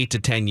next 8 to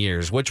 10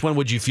 years, which one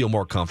would you feel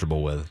more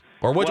comfortable with?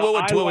 Or what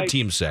would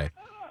teams say?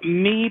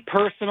 Me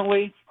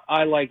personally,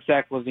 I like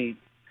Zach LaVine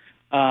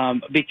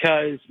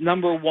because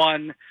number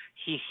one,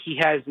 he's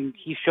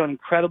shown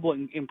incredible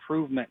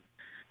improvement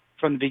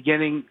from the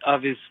beginning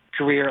of his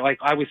career. Like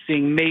I was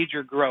seeing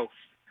major growth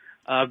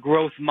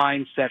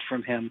mindset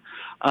from him.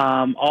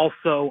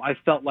 Also, I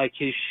felt like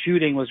his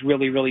shooting was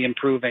really, really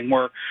improving.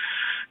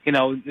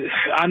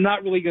 I'm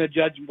not really going to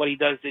judge what he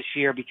does this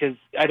year because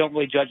I don't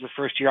really judge the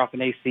first year off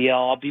an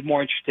ACL. I'll be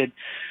more interested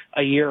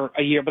a year.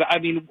 But I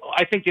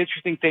think the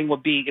interesting thing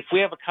would be if we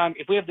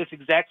have this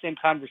exact same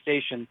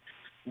conversation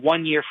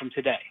 1 year from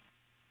today,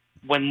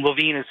 when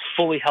LaVine is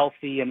fully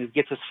healthy and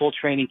gets his full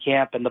training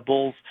camp and the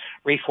Bulls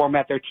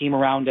reformat their team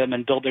around him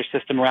and build their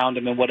system around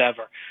him and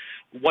whatever,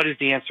 what is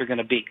the answer going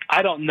to be?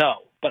 I don't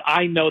know. But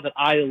I know that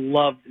I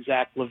loved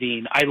Zach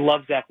LaVine. I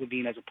love Zach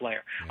LaVine as a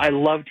player. I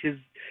loved his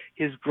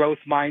growth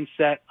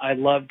mindset. I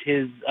loved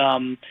his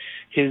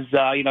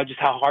just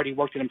how hard he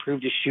worked and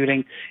improved his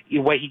shooting, the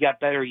way he got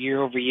better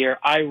year over year.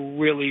 I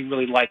really,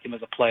 really liked him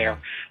as a player.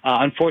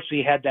 Unfortunately,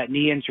 he had that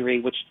knee injury,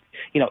 which,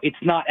 it's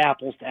not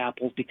apples to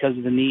apples because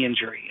of the knee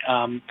injury.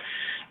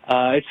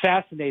 It's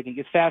fascinating.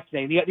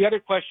 The other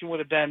question would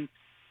have been,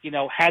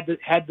 had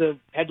the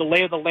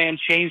lay of the land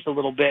changed a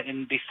little bit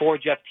and before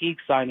Jeff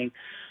Teague's signing,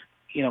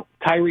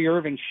 Kyrie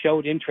Irving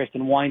showed interest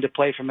in wanting to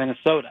play for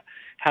Minnesota.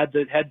 Had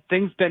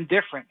things been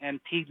different and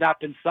Teague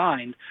not been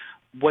signed,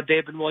 would they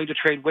have been willing to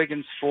trade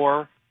Wiggins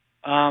for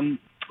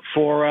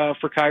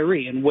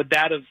Kyrie? And would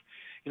that have,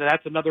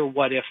 that's another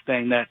what if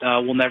thing that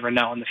we'll never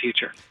know in the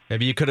future.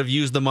 Maybe you could have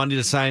used the money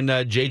to sign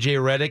J.J.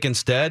 Redick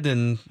instead,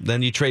 and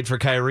then you trade for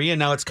Kyrie, and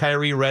now it's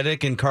Kyrie,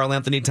 Redick, and Karl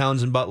Anthony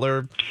Towns and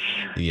Butler.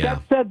 Yeah.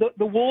 That said,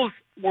 the Wolves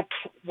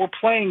were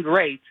playing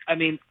great. I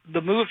mean,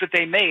 the moves that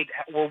they made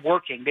were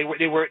working. They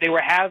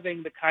were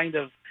having the kind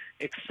of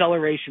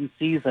acceleration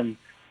season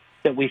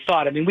that we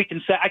thought. I mean,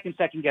 I can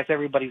second guess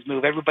everybody's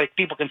move.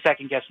 People can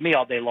second guess me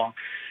all day long.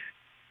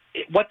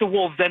 What the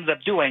Wolves ended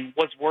up doing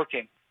was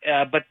working,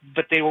 but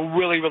they were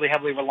really, really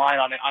heavily relying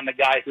on the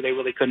guy who they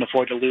really couldn't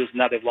afford to lose. And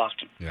now they've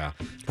lost him. Yeah,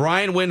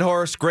 Brian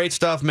Windhorst, great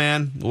stuff,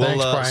 man.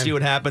 We'll see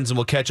what happens, and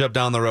we'll catch up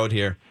down the road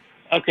here.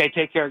 Okay,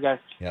 take care, guys.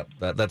 Yep,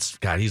 that's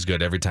God. He's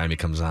good every time he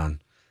comes on.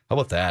 How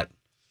about that?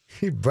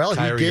 Well,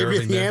 he gave you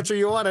the answer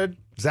you wanted.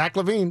 Zach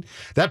LaVine.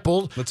 The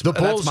Bulls.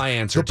 That's my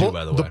answer too,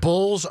 by the way. The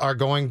Bulls are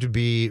going to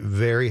be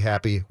very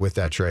happy with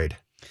that trade.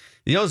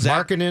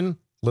 Markkanen,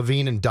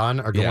 LaVine, and Dunn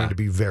are going to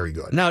be very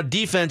good. Now,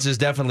 defense is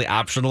definitely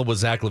optional with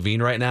Zach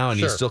LaVine right now, and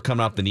he's still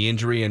coming off the knee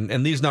injury.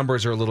 And these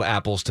numbers are a little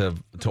apples to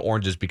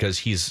oranges because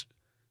he's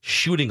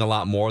shooting a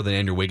lot more than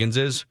Andrew Wiggins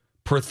is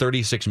per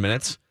 36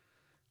 minutes.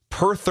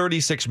 Per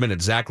 36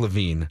 minutes, Zach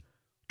LaVine,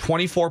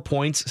 24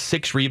 points,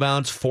 6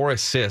 rebounds, 4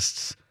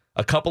 assists,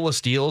 a couple of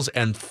steals,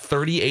 and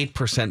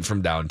 38%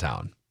 from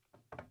downtown.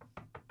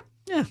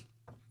 Yeah,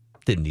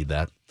 didn't need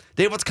that.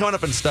 Dave, what's coming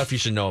up and stuff you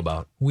should know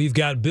about? We've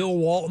got Bill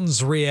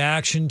Walton's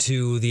reaction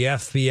to the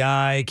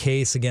FBI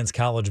case against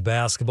college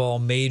basketball,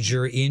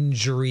 major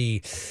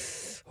injury,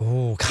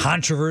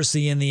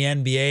 controversy in the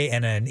NBA,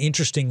 and an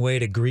interesting way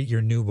to greet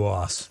your new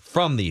boss.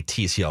 From the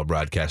TCL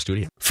broadcast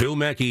studio. Phil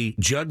Mackey,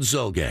 Judd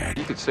Zulgad.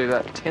 You could say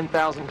that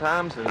 10,000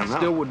 times and it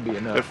still wouldn't be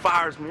enough. It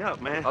fires me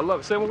up, man. I love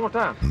it. Say it one more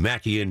time.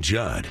 Mackey and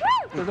Judd.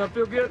 Does that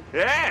feel good?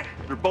 Yeah.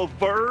 They're both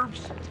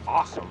verbs.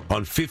 Awesome.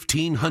 On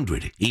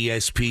 1500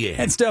 ESPN.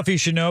 And stuff you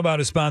should know about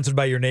is sponsored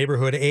by Your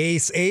Neighborhood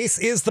Ace. Ace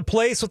is the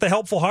place with the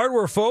helpful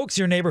hardware, folks.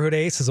 Your Neighborhood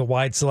Ace has a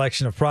wide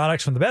selection of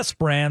products from the best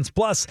brands,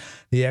 plus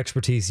the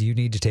expertise you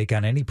need to take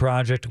on any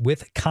project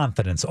with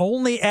confidence.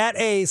 Only at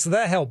Ace,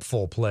 the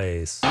helpful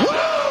place.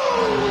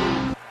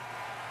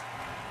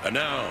 And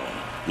now,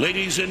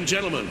 ladies and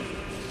gentlemen,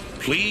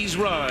 please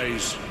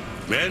rise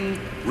Men,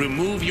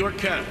 remove your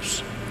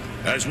caps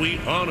as we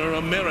honor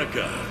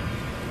America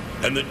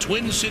and the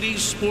Twin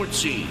Cities sports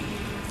scene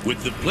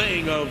with the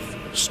playing of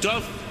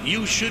Stuff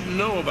You Should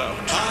Know About.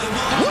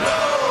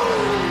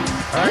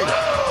 All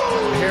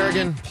right,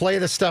 Harrigan, play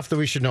the stuff that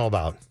we should know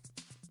about.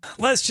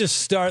 Let's just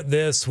start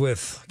this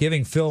with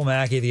giving Phil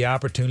Mackey the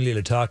opportunity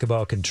to talk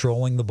about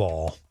controlling the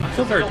ball. I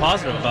feel very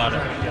positive about it.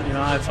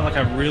 I feel like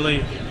I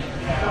really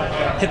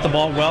hit the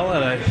ball well,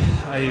 and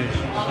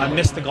I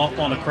missed the golf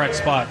ball in the correct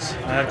spots.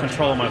 I had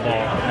control of my ball,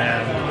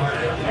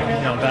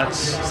 and that's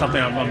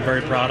something I'm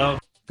very proud of.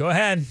 Go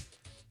ahead.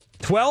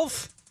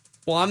 12th?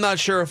 Well, I'm not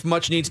sure if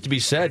much needs to be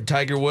said.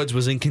 Tiger Woods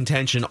was in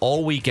contention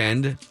all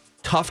weekend.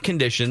 Tough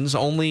conditions.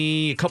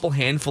 Only a couple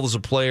handfuls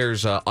of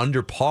players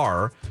under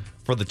par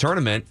for the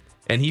tournament.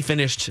 And he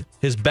finished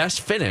his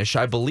best finish,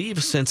 I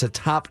believe, since a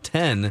top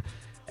 10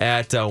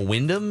 at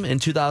Wyndham in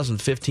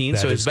 2015.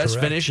 So his best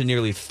finish in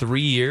nearly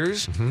 3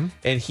 years. Mm-hmm.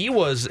 And he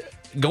was,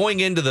 going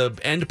into the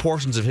end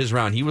portions of his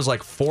round, he was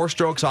like 4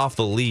 strokes off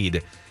the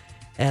lead.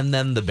 And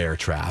then the bear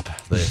trap,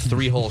 the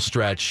 3-hole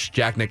stretch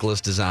Jack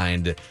Nicklaus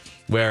designed,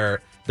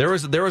 where there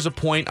was a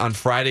point on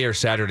Friday or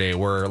Saturday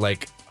where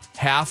like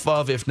half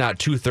of, if not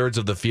 2/3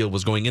 of the field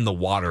was going in the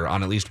water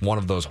on at least one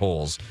of those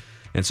holes.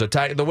 And so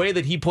the way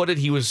that he put it,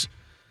 he was,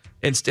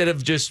 instead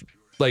of just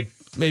like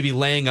maybe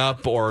laying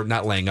up, or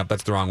not laying up,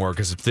 that's the wrong word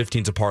because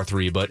 15's a par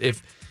 3, but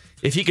if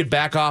he could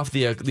back off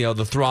the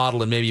the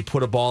throttle and maybe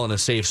put a ball in a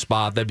safe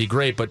spot, that'd be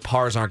great, but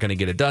pars aren't going to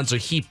get it done. So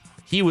he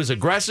was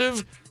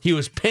aggressive, he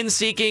was pin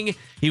seeking,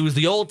 he was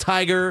the old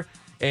Tiger,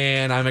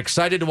 and I'm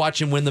excited to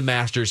watch him win the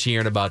Masters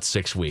here in about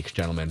 6 weeks,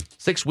 gentlemen.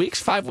 6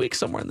 weeks, 5 weeks,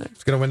 somewhere in there.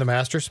 He's going to win the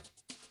Masters?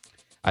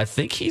 I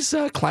think he's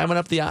climbing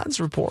up the odds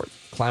report.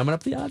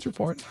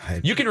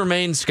 You can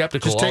remain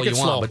skeptical all you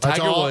want, but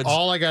Tiger Woods.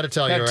 All I got to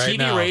tell you right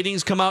now. Have TV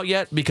ratings come out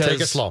yet? Because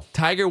take it slow.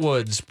 Tiger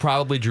Woods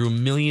probably drew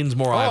millions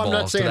more eyeballs. I'm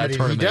not saying to that that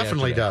tournament. He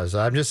definitely does.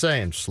 I'm just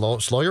saying, slow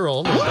your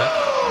roll a little bit.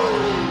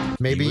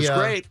 Maybe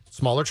a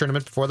smaller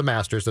tournament before the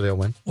Masters that he'll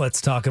win. Let's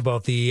talk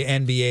about the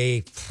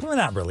NBA. Well,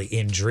 not really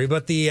injury,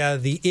 but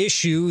the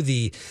issue.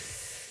 There's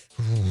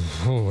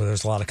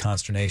a lot of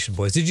consternation,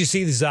 boys. Did you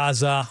see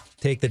Zaza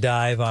take the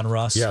dive on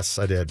Russ? Yes,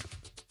 I did.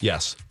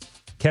 Yes.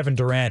 Kevin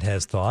Durant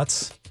has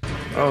thoughts.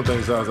 I don't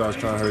think Zaza's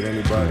trying to hurt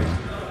anybody.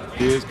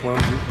 He is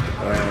clumsy.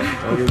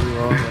 Don't get me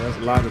wrong. That's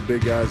a lot of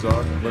big guys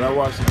are. But I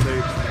watched the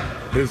tape.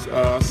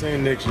 I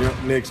seen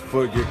Nick's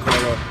foot get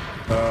caught up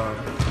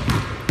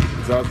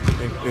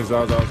in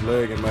Zaza's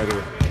leg and might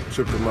have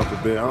tripped him up a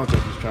bit. I don't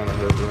think he's trying to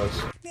hurt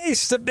Russ. He's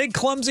just a big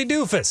clumsy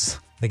doofus.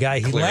 The guy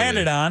he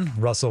landed on,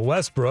 Russell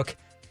Westbrook,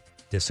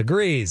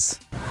 disagrees.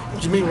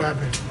 What do you mean what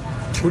happened?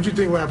 What do you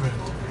think what happened?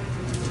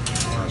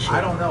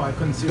 I don't know. I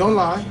couldn't see. Don't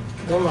lie.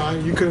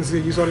 You couldn't see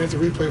it. You saw the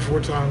replay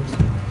 4 times.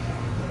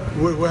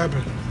 What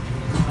happened?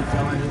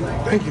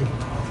 Thank you.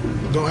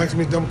 Don't ask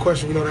me a dumb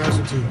question you know the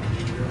answer to.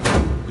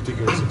 You think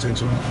it was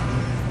intentional?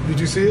 Did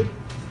you see it?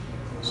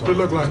 What it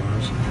look like?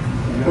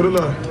 What it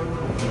look?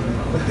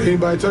 Did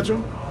anybody touch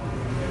him?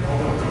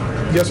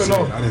 Yes or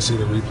no? I didn't see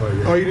the replay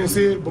yet. Oh, you didn't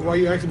see it? But why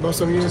you asking about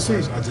something you didn't see?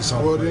 I just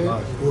saw it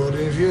live. Well,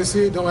 then, if you didn't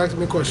see it, don't ask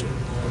me a question.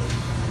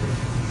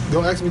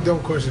 Don't ask me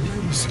dumb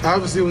questions.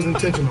 Obviously, it was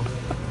intentional.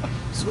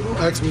 So don't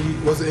ask me,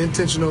 was it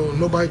intentional?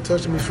 Nobody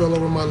touched me, fell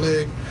over my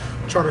leg,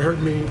 tried to hurt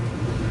me,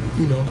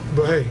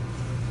 But hey,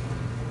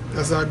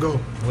 that's how I go.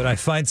 What I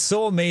find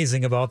so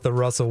amazing about the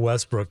Russell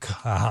Westbrook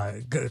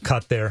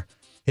cut there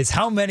is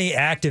how many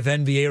active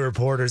NBA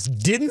reporters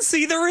didn't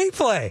see the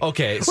replay.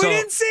 Okay, we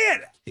didn't see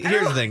it.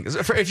 Here's the thing: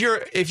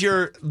 if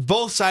you're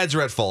both sides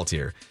are at fault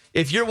here.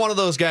 If you're one of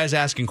those guys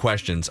asking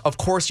questions, of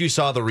course you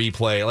saw the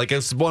replay. Like,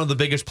 it's one of the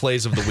biggest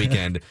plays of the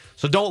weekend.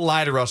 So don't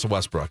lie to Russell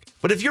Westbrook.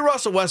 But if you're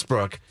Russell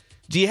Westbrook,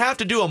 do you have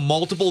to do a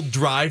multiple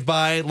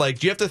drive-by? Like,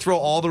 do you have to throw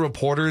all the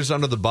reporters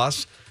under the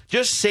bus?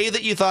 Just say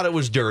that you thought it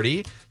was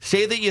dirty.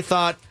 Say that you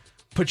thought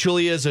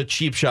Pachulia is a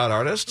cheap shot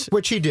artist.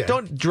 Which he did.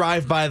 Don't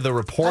drive by the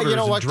reporters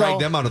and drag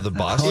them under the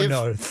bus.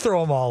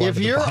 Throw them all under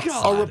the bus. If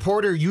you're a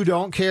reporter, you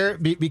don't care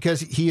because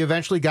he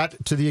eventually got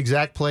to the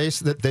exact place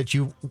that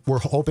you were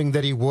hoping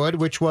that he would,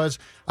 which was,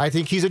 I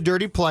think he's a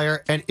dirty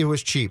player and it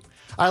was cheap.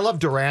 I love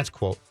Durant's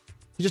quote.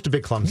 He's just a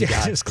big clumsy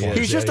guy.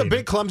 He's just a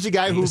big clumsy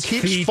guy who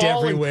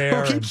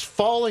keeps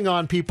falling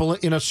on people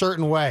in a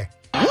certain way.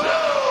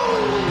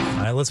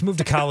 All right, let's move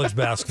to college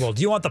basketball.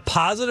 Do you want the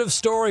positive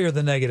story or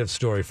the negative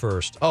story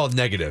first? Oh,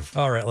 negative.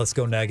 All right, let's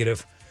go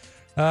negative.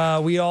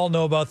 We all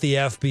know about the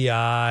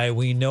FBI.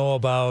 We know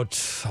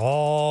about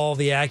all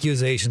the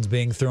accusations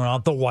being thrown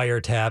out, the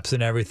wiretaps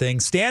and everything.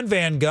 Stan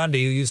Van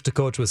Gundy, who used to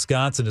coach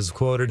Wisconsin, is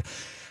quoted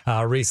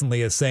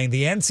recently as saying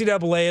the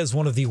NCAA is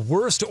one of the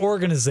worst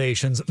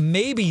organizations,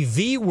 maybe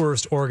the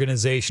worst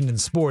organization in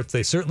sports.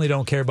 They certainly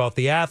don't care about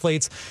the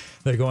athletes.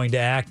 They're going to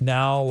act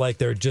now like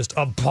they're just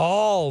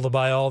appalled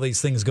by all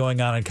these things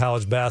going on in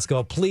college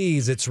basketball.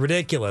 Please, it's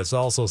ridiculous.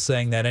 Also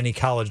saying that any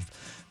college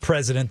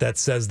president that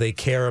says they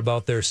care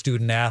about their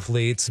student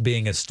athletes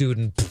being a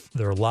student,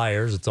 they're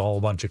liars. It's all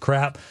a bunch of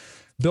crap.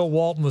 Bill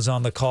Walton was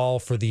on the call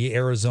for the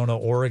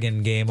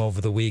Arizona-Oregon game over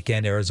the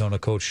weekend. Arizona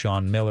coach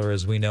Sean Miller,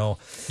 as we know.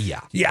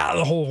 Yeah,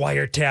 the whole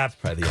wiretap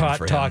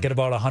caught talking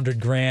about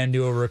 $100,000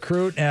 to a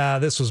recruit.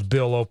 This was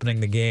Bill opening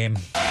the game.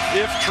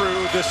 If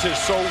true, this is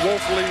so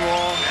woefully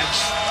wrong and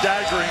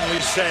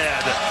staggeringly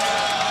sad.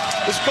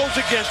 This goes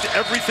against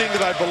everything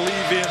that I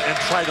believe in and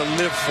try to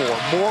live for,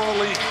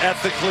 morally,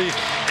 ethically,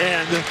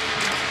 and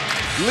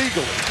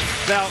legally.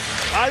 Now,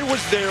 I was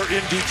there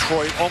in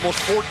Detroit almost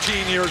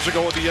 14 years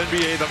ago at the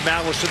NBA, the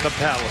Malice in the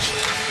Palace.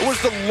 It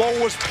was the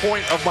lowest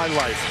point of my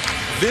life.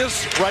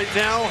 This, right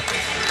now,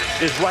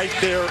 is right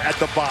there at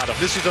the bottom.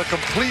 This is a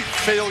complete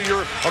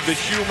failure of the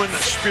human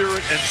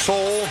spirit and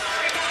soul.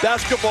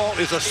 Basketball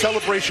is a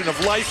celebration of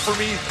life for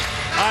me.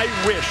 I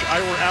wish I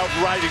were out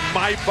riding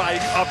my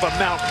bike up a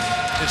mountain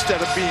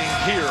instead of being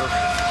here,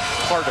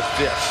 part of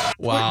this.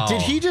 Wow. Wait,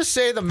 did he just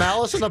say the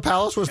Malice in the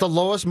Palace was the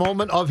lowest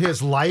moment of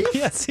his life?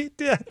 Yes, he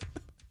did.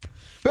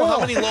 Well,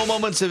 how many low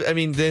moments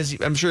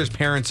I'm sure his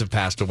parents have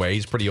passed away.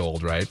 He's pretty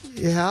old, right?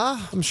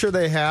 Yeah, I'm sure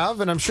they have,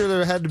 and I'm sure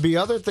there had to be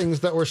other things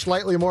that were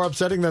slightly more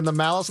upsetting than the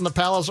Malice in the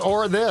Palace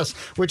or this,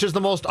 which is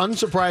the most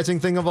unsurprising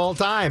thing of all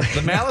time.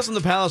 The Malice in the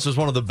Palace was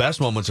one of the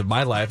best moments of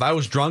my life. I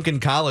was drunk in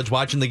college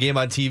watching the game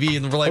on TV,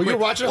 and we're like, you're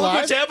watching it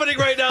live? What's happening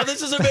right now?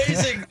 This is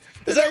amazing.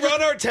 Does that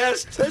run our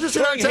test? They just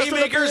doing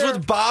haymakers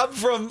with Bob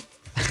from...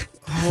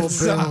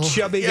 Some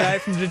chubby guy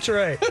from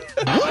Detroit.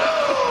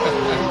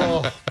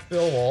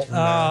 Bill Walton.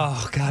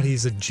 Oh, God,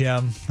 he's a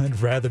gem. I'd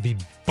rather be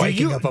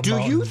biking up a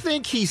mountain. Do you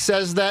think he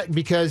says that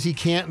because he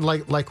can't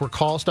like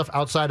recall stuff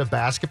outside of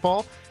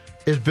basketball?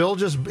 Is Bill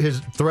just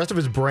the rest of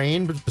his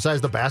brain,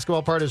 besides the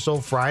basketball part, is so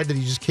fried that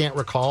he just can't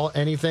recall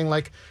anything?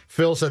 Like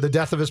Phil said, the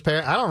death of his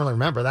parents. I don't really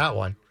remember that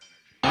one.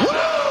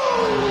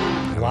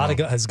 A lot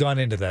has gone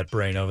into that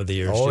brain over the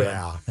years. Oh, Jim.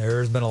 yeah.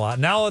 There's been a lot.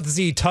 Now let's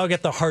see, tug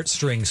at the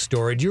heartstrings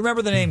story. Do you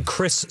remember the name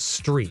Chris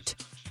Street?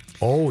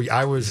 Oh,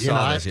 I was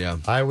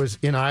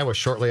in Iowa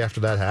shortly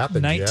after that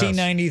happened.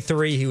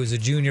 1993, he was a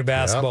junior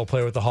basketball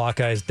player with the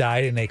Hawkeyes,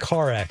 died in a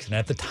car accident.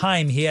 At the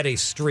time, he had a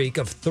streak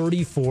of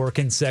 34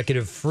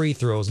 consecutive free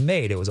throws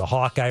made. It was a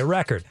Hawkeye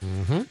record.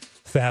 Mm-hmm.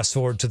 Fast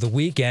forward to the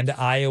weekend,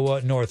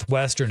 Iowa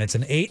Northwestern. It's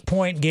an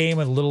 8-point game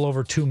with a little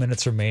over 2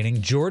 minutes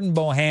remaining. Jordan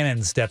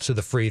Bohannon steps to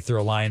the free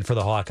throw line for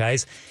the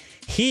Hawkeyes.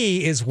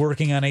 He is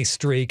working on a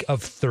streak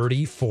of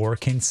 34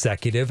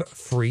 consecutive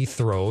free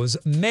throws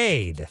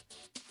made.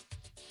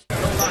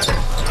 And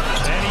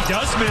he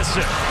does miss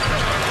it.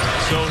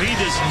 So he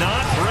does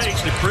not break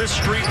the Chris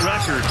Street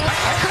record.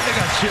 I kind of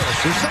got chills.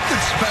 There's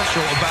something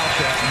special about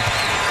that.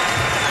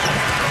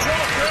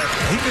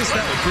 He missed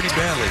that one pretty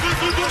badly.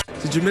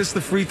 Did you miss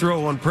the free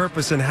throw on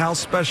purpose, and how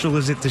special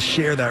is it to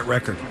share that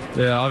record?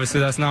 Yeah, obviously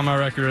that's not my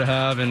record to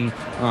have, and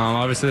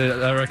obviously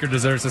that record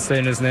deserves to stay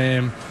in his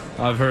name.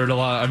 I've heard a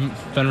lot.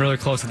 I've been really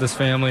close with this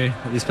family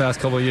these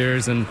past couple of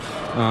years, and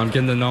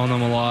getting to know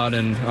them a lot,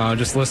 and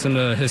just listen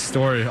to his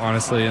story,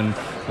 honestly. And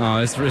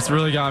it's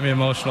really got me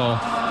emotional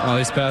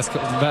these past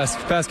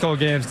couple of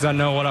games, because I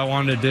know what I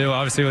wanted to do.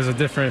 Obviously, it was a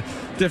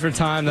different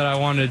time that I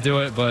wanted to do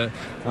it, but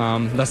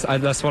that's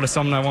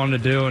something I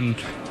wanted to do. And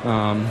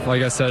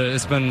like I said,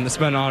 it's been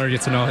an honor to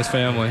get to know his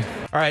family.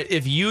 All right,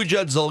 if you,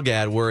 Judd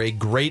Zulgad, were a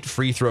great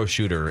free throw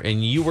shooter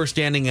and you were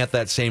standing at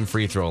that same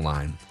free throw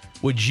line,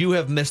 would you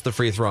have missed the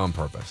free throw on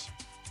purpose?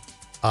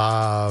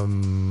 I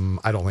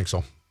don't think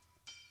so.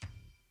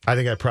 I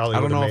think I probably. I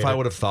don't know if I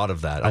would have thought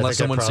of that unless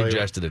someone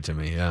suggested it to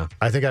me. Yeah,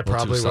 I think I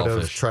probably would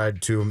have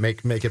tried to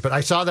make it. But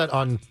I saw that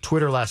on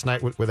Twitter last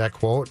night with that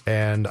quote,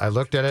 and I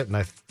looked at it and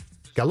I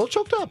got a little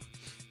choked up.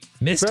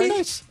 Misty, very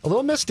nice, a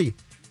little misty.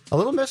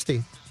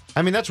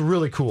 I mean, that's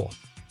really cool.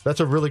 That's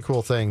a really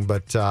cool thing.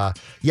 But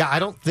yeah, I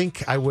don't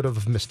think I would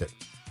have missed it.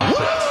 I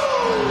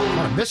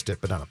might have missed it,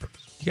 but not on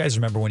purpose. You guys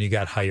remember when you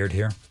got hired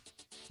here?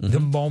 The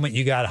moment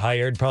you got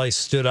hired, probably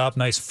stood up,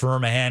 nice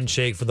firm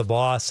handshake for the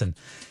boss, and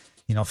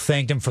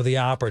thanked him for the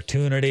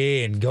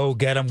opportunity and go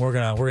get him. We're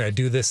gonna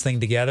do this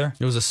thing together.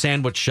 It was a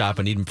sandwich shop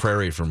in Eden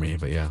Prairie for me,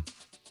 but yeah,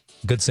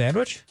 good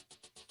sandwich.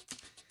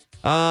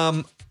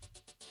 I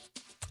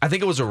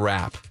think it was a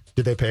wrap.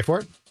 Did they pay for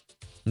it?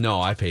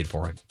 No, I paid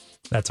for it.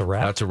 That's a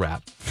wrap. That's a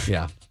wrap.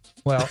 Yeah.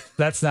 Well,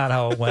 that's not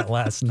how it went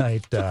last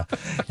night,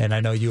 and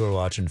I know you were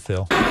watching,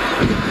 Phil. Oh,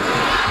 my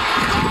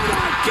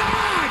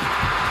God!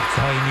 That's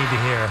all you need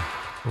to hear.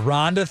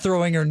 Rhonda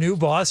throwing her new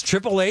boss,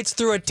 Triple H,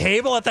 through a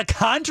table at the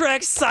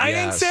contract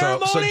signing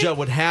ceremony. So, Joe,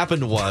 what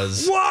happened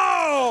was,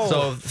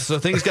 whoa! So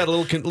things got a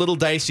little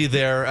dicey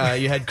there.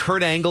 You had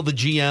Kurt Angle, the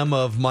GM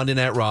of Monday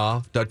Night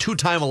Raw, a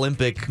 2-time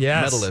Olympic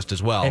medalist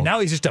as well, and now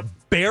he's just a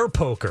bear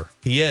poker.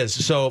 He is.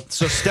 So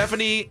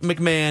Stephanie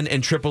McMahon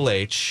and Triple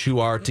H, who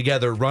are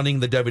together running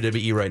the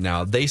WWE right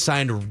now, they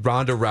signed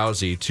Ronda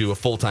Rousey to a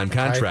full-time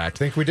contract. I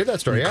think we did that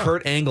story. And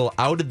Kurt Angle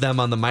outed them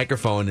on the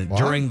microphone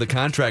during the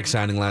contract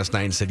signing last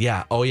night and said,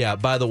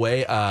 by the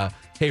way,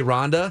 hey,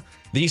 Ronda,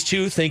 these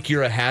two think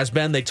you're a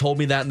has-been. They told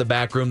me that in the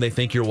back room. They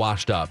think you're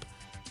washed up.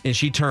 And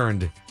she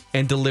turned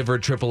and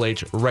delivered Triple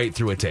H right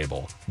through a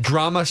table.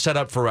 Drama set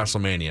up for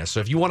WrestleMania. So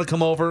if you want to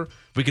come over,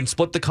 we can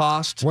split the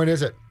cost. When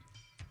is it?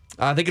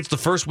 I think it's the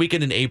first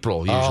weekend in April,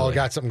 usually. Oh,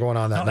 got something going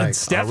on that night. And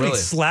Stephanie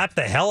slapped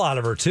the hell out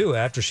of her, too,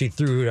 after she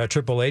threw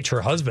Triple H,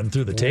 her husband,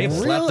 through the table.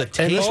 Really? Slapped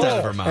the taste out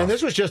of her mouth. And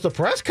this was just a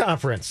press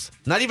conference.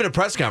 Not even a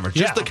press conference,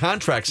 just the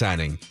contract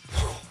signing.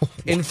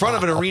 In front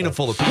of an arena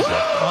full of people.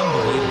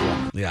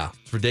 Unbelievable. Yeah,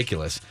 it's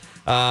ridiculous.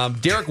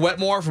 Derek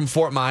Wetmore from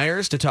Fort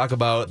Myers to talk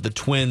about the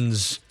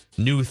Twins'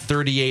 new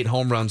 38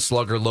 home run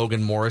slugger,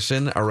 Logan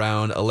Morrison,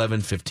 around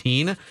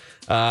 11:15.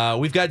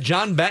 We've got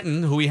John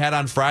Benton, who we had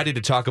on Friday,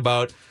 to talk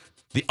about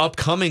the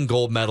upcoming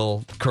gold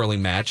medal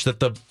curling match that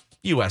the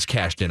U.S.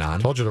 cashed in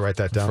on. Told you to write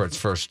that down. For its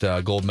first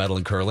gold medal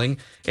in curling.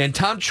 And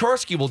Tom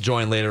Chorsky will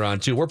join later on,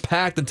 too. We're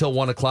packed until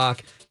 1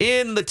 o'clock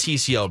in the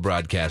TCL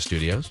broadcast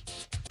studios.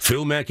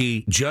 Phil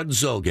Mackey, Judd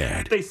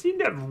Zulgad. They seem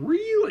to have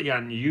really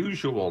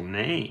unusual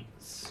names.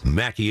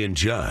 Mackey and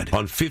Judd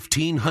on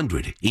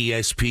 1500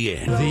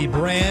 ESPN. The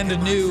brand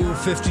new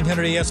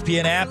 1500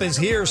 ESPN app is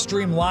here.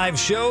 Stream live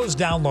shows,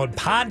 download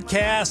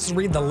podcasts,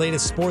 read the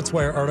latest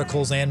SportsWire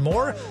articles, and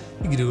more.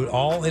 You can do it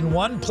all in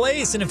one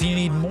place. And if you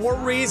need more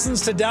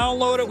reasons to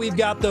download it, we've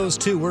got those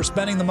too. We're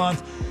spending the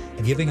month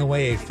giving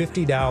away a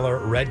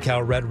 $50 Red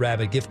Cow Red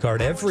Rabbit gift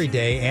card every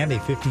day and a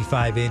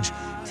 55-inch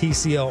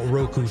TCL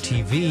Roku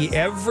TV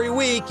every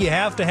week. You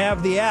have to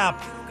have the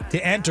app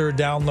to enter.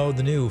 Download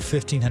the new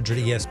 1500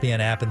 ESPN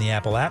app in the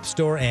Apple App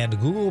Store and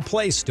Google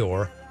Play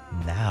Store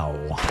now.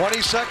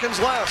 20 seconds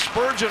left.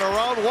 Spurgeon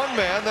around one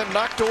man, then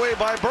knocked away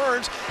by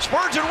Burns.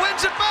 Spurgeon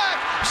wins it back.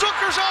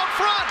 Zucker's out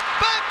front.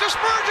 Back to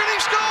Spurgeon. He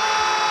scores!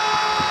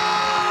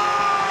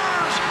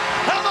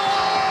 And the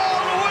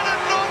Wild win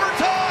it in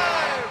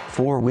overtime.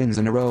 4 wins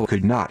in a row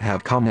could not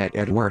have come at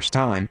a worse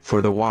time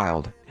for the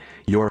Wild.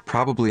 You're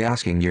probably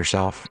asking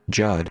yourself,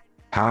 Judd,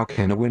 how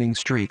can a winning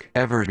streak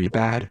ever be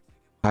bad?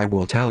 I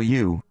will tell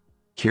you.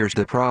 Here's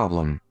the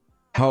problem.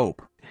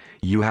 Hope.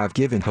 You have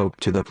given hope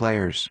to the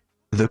players,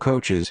 the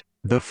coaches,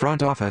 the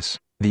front office,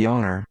 the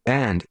owner,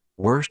 and,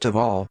 worst of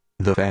all,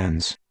 the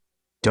fans.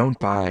 Don't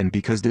buy in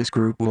because this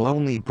group will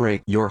only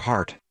break your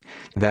heart.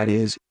 That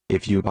is,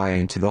 if you buy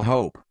into the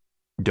hope.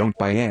 Don't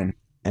buy in,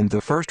 and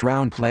the first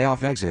round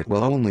playoff exit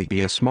will only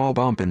be a small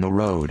bump in the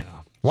road.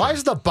 Why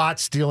is the bot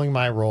stealing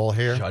my role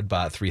here?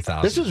 Judbot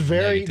 3000. This is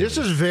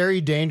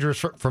very dangerous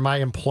for my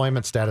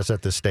employment status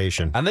at this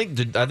station. I think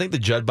the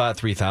Judbot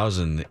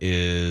 3000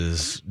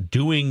 is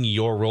doing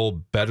your role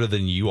better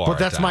than you are. But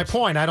that's my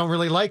point. I don't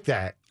really like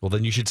that. Well,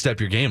 then you should step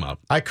your game up.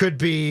 I could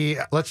be,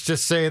 let's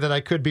just say that I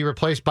could be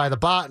replaced by the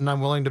bot, and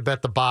I'm willing to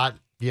bet the bot,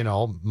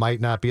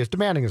 might not be as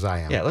demanding as I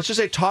am. Yeah, let's just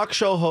say talk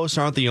show hosts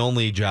aren't the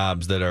only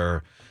jobs that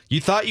are. You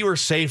thought you were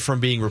safe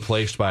from being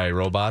replaced by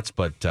robots,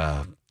 but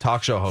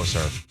talk show hosts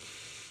are.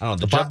 I don't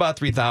know. The Judbot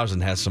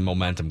 3000 has some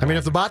momentum. I mean,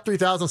 if the Bot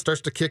 3000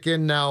 starts to kick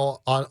in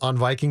now on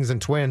Vikings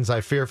and Twins, I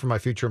fear for my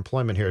future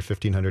employment here at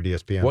 1500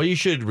 ESPN. Well, you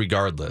should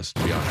regardless,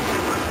 to be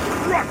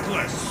honest.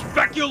 Reckless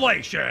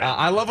speculation.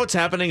 I love what's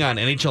happening on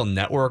NHL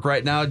Network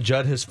right now.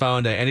 Judd has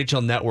found an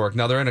NHL Network.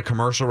 Now, they're in a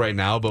commercial right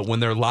now, but when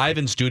they're live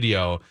in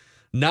studio,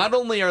 not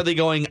only are they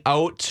going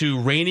out to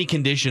rainy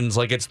conditions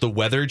like it's the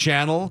Weather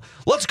Channel,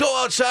 let's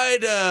go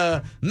outside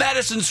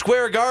Madison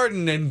Square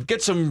Garden and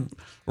get some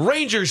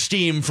Ranger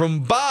steam from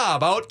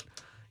Bob out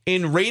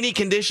in rainy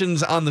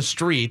conditions on the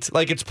street.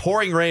 Like it's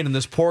pouring rain and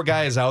this poor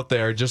guy is out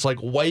there just like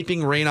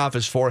wiping rain off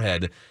his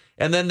forehead.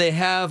 And then they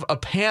have a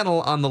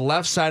panel on the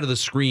left side of the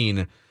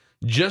screen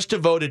just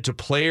devoted to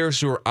players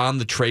who are on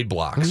the trade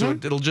block. Mm-hmm. So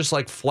it'll just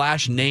like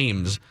flash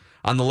names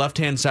on the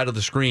left-hand side of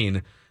the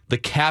screen, the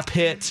cap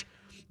hit,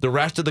 the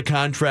rest of the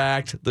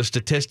contract, the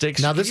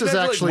statistics. Now, this is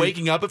actually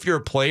waking up if you're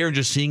a player and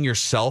just seeing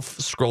yourself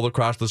scroll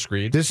across the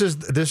screen. This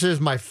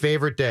is my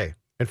favorite day.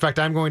 In fact,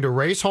 I'm going to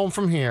race home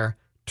from here,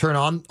 turn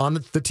on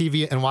the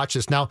TV, and watch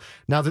this. Now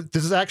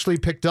this is actually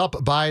picked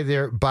up by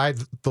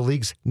the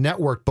league's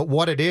network. But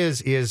what it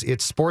is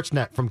it's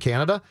Sportsnet from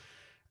Canada,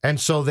 and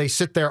so they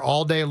sit there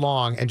all day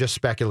long and just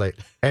speculate,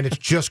 and it's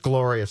just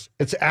glorious.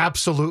 It's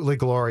absolutely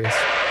glorious.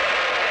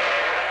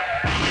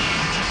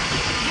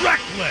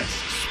 Reckless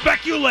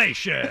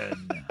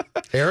speculation.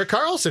 Erik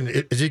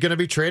Karlsson, is he going to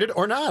be traded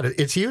or not?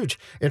 It's huge.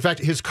 In fact,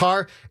 his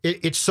car,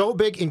 it's so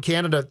big in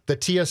Canada, the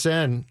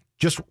TSN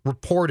just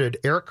reported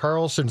Erik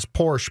Karlsson's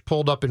Porsche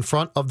pulled up in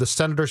front of the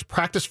Senators'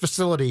 practice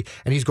facility,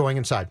 and he's going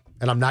inside.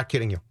 And I'm not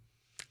kidding you.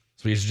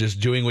 So he's just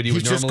doing what he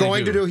would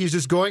normally do. He's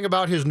just going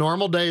about his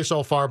normal day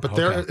so far, but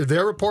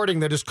they're reporting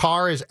that his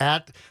car is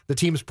at the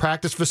team's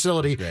practice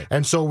facility,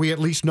 and so we at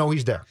least know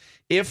he's there.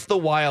 If the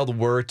Wild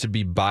were to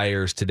be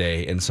buyers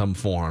today in some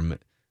form,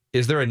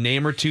 is there a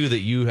name or two that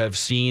you have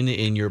seen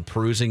in your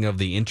perusing of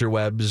the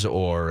interwebs,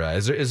 or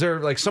is there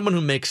like someone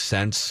who makes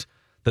sense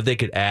that they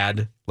could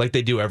add like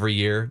they do every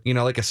year?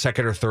 Like a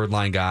second or third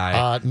line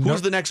guy.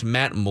 Who's the next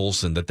Matt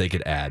Moulson that they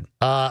could add?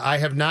 I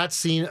have not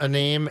seen a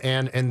name,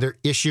 and their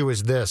issue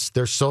is this.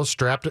 They're so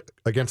strapped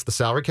against the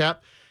salary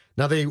cap.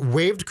 Now, they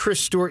waived Chris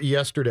Stewart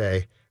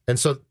yesterday, and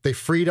so they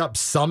freed up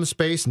some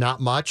space, not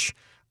much.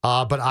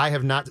 But I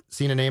have not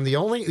seen a name. The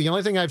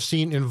only thing I've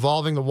seen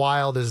involving the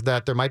Wild is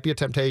that there might be a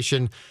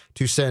temptation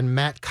to send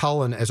Matt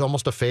Cullen as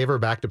almost a favor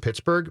back to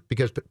Pittsburgh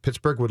because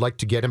Pittsburgh would like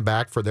to get him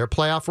back for their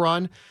playoff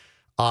run.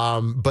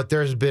 But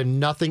there's been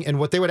nothing. And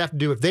what they would have to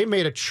do, if they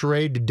made a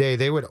trade today,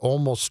 they would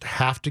almost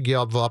have to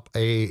give up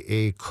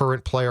a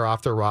current player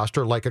off their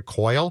roster like a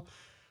Coyle.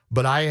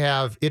 But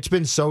it's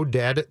been so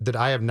dead that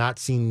I have not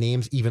seen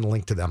names even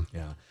linked to them.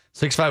 Yeah.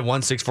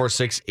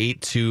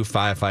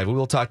 651-646-8255. We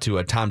will talk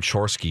to Tom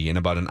Chorsky in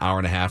about an hour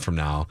and a half from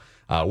now.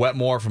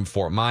 Wetmore from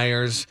Fort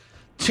Myers.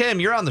 Tim,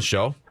 you're on the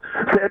show.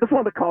 I just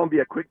wanted to call and be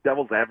a quick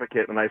devil's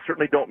advocate, and I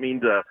certainly don't mean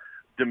to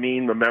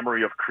demean the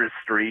memory of Chris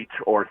Street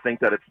or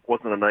think that it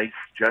wasn't a nice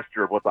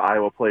gesture of what the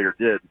Iowa player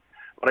did.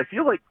 But I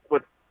feel like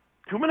with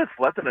 2 minutes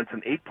left and it's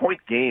an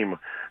 8-point game,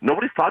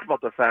 nobody's talked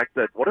about the fact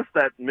that what if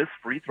that missed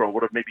free throw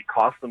would have maybe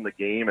cost them the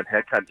game and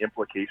had kind of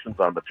implications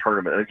on the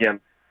tournament. And again,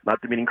 not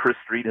demeaning Chris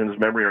Street and his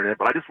memory or anything,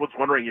 but I just was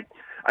wondering,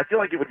 I feel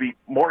like it would be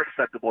more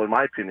acceptable, in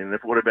my opinion,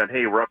 if it would have been,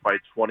 hey, we're up by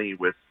 20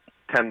 with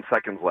 10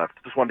 seconds left.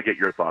 Just wanted to get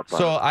your thoughts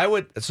on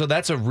it. So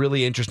that's a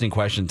really interesting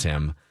question,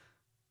 Tim.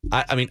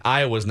 I mean,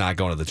 Iowa's not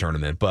going to the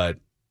tournament, but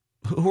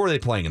who are they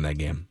playing in that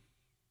game?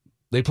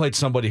 They played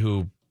somebody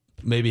who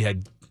maybe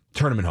had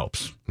tournament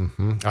hopes.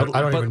 Mm-hmm.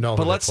 I don't even know.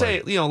 But let's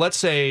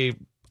say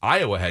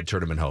Iowa had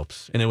tournament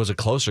hopes, and it was a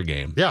closer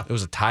game. Yeah, it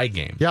was a tie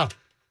game. Yeah,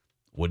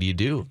 what do you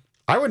do?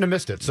 I wouldn't have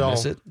missed it. So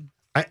miss it?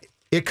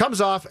 It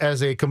comes off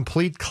as a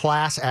complete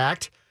class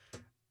act.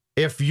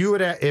 If you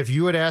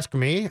had asked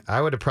me, I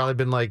would have probably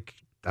been like,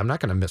 I'm not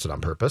going to miss it on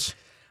purpose.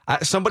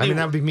 That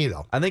would be me,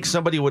 though. I think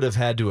somebody would have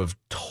had to have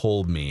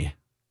told me,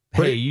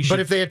 hey, you should. But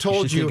if they had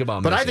told you, think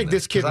about but I think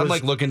this kid was I'm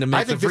like looking to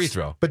make the free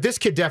throw. But this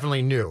kid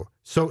definitely knew.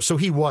 So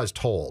he was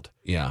told.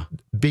 Yeah.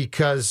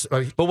 Because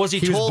but was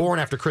he told, was born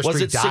after Chris was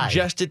Street died. Was it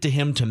suggested to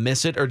him to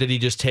miss it, or did he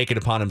just take it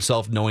upon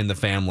himself, knowing the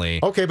family?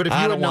 Okay, but if you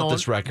I had don't known want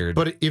this record.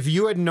 But if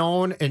you had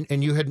known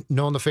and you had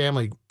known the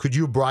family, could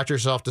you have brought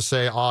yourself to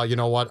say, oh, you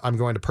know what, I'm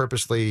going to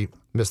purposely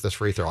miss this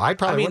free throw? I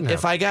wouldn't have.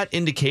 If I got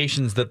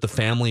indications that the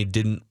family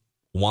didn't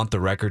want the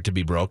record to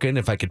be broken,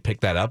 if I could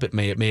pick that up, it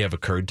may have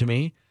occurred to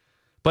me.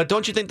 But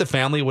don't you think the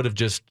family would have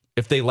just,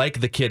 if they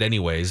like the kid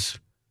anyways,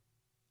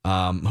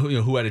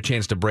 who had a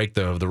chance to break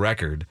the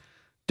record,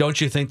 don't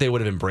you think they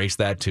would have embraced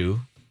that too?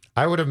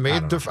 I would have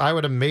made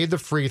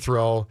the free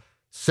throw,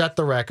 set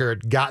the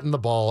record, gotten the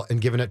ball,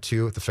 and given it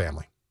to the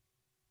family.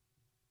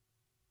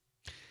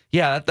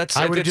 Yeah, that's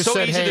I would have just so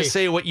said, easy hey, to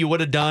say what you would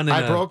have done.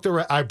 I broke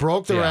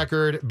the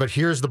record, but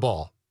here's the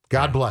ball.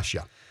 God bless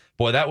you.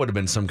 Boy, that would have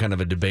been some kind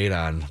of a debate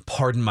on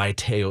pardon my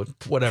tale,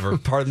 whatever.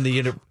 Pardon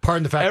the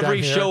fact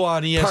every show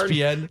on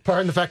ESPN.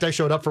 Pardon the fact I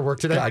showed up for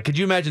work today. God, could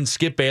you imagine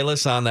Skip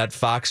Bayless on that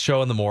Fox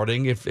show in the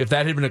morning? If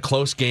that had been a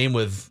close game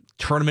with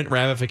tournament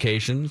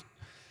ramifications,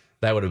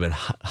 that would have been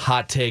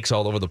hot takes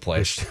all over the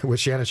place. With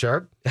Shannon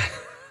Sharp?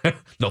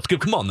 No,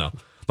 Skip, come on now.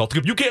 No,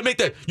 Skip, you can't make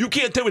that. You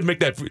can't tell me to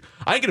make that free.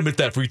 I ain't gonna miss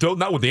that free throw.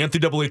 Not with the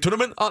NCAA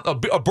tournament.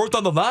 A berth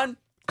on the line.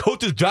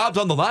 Coach's job's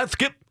on the line.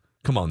 Skip,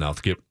 come on now,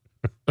 Skip.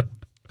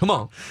 Come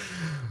on.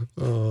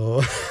 Oh.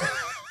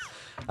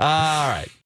 All right.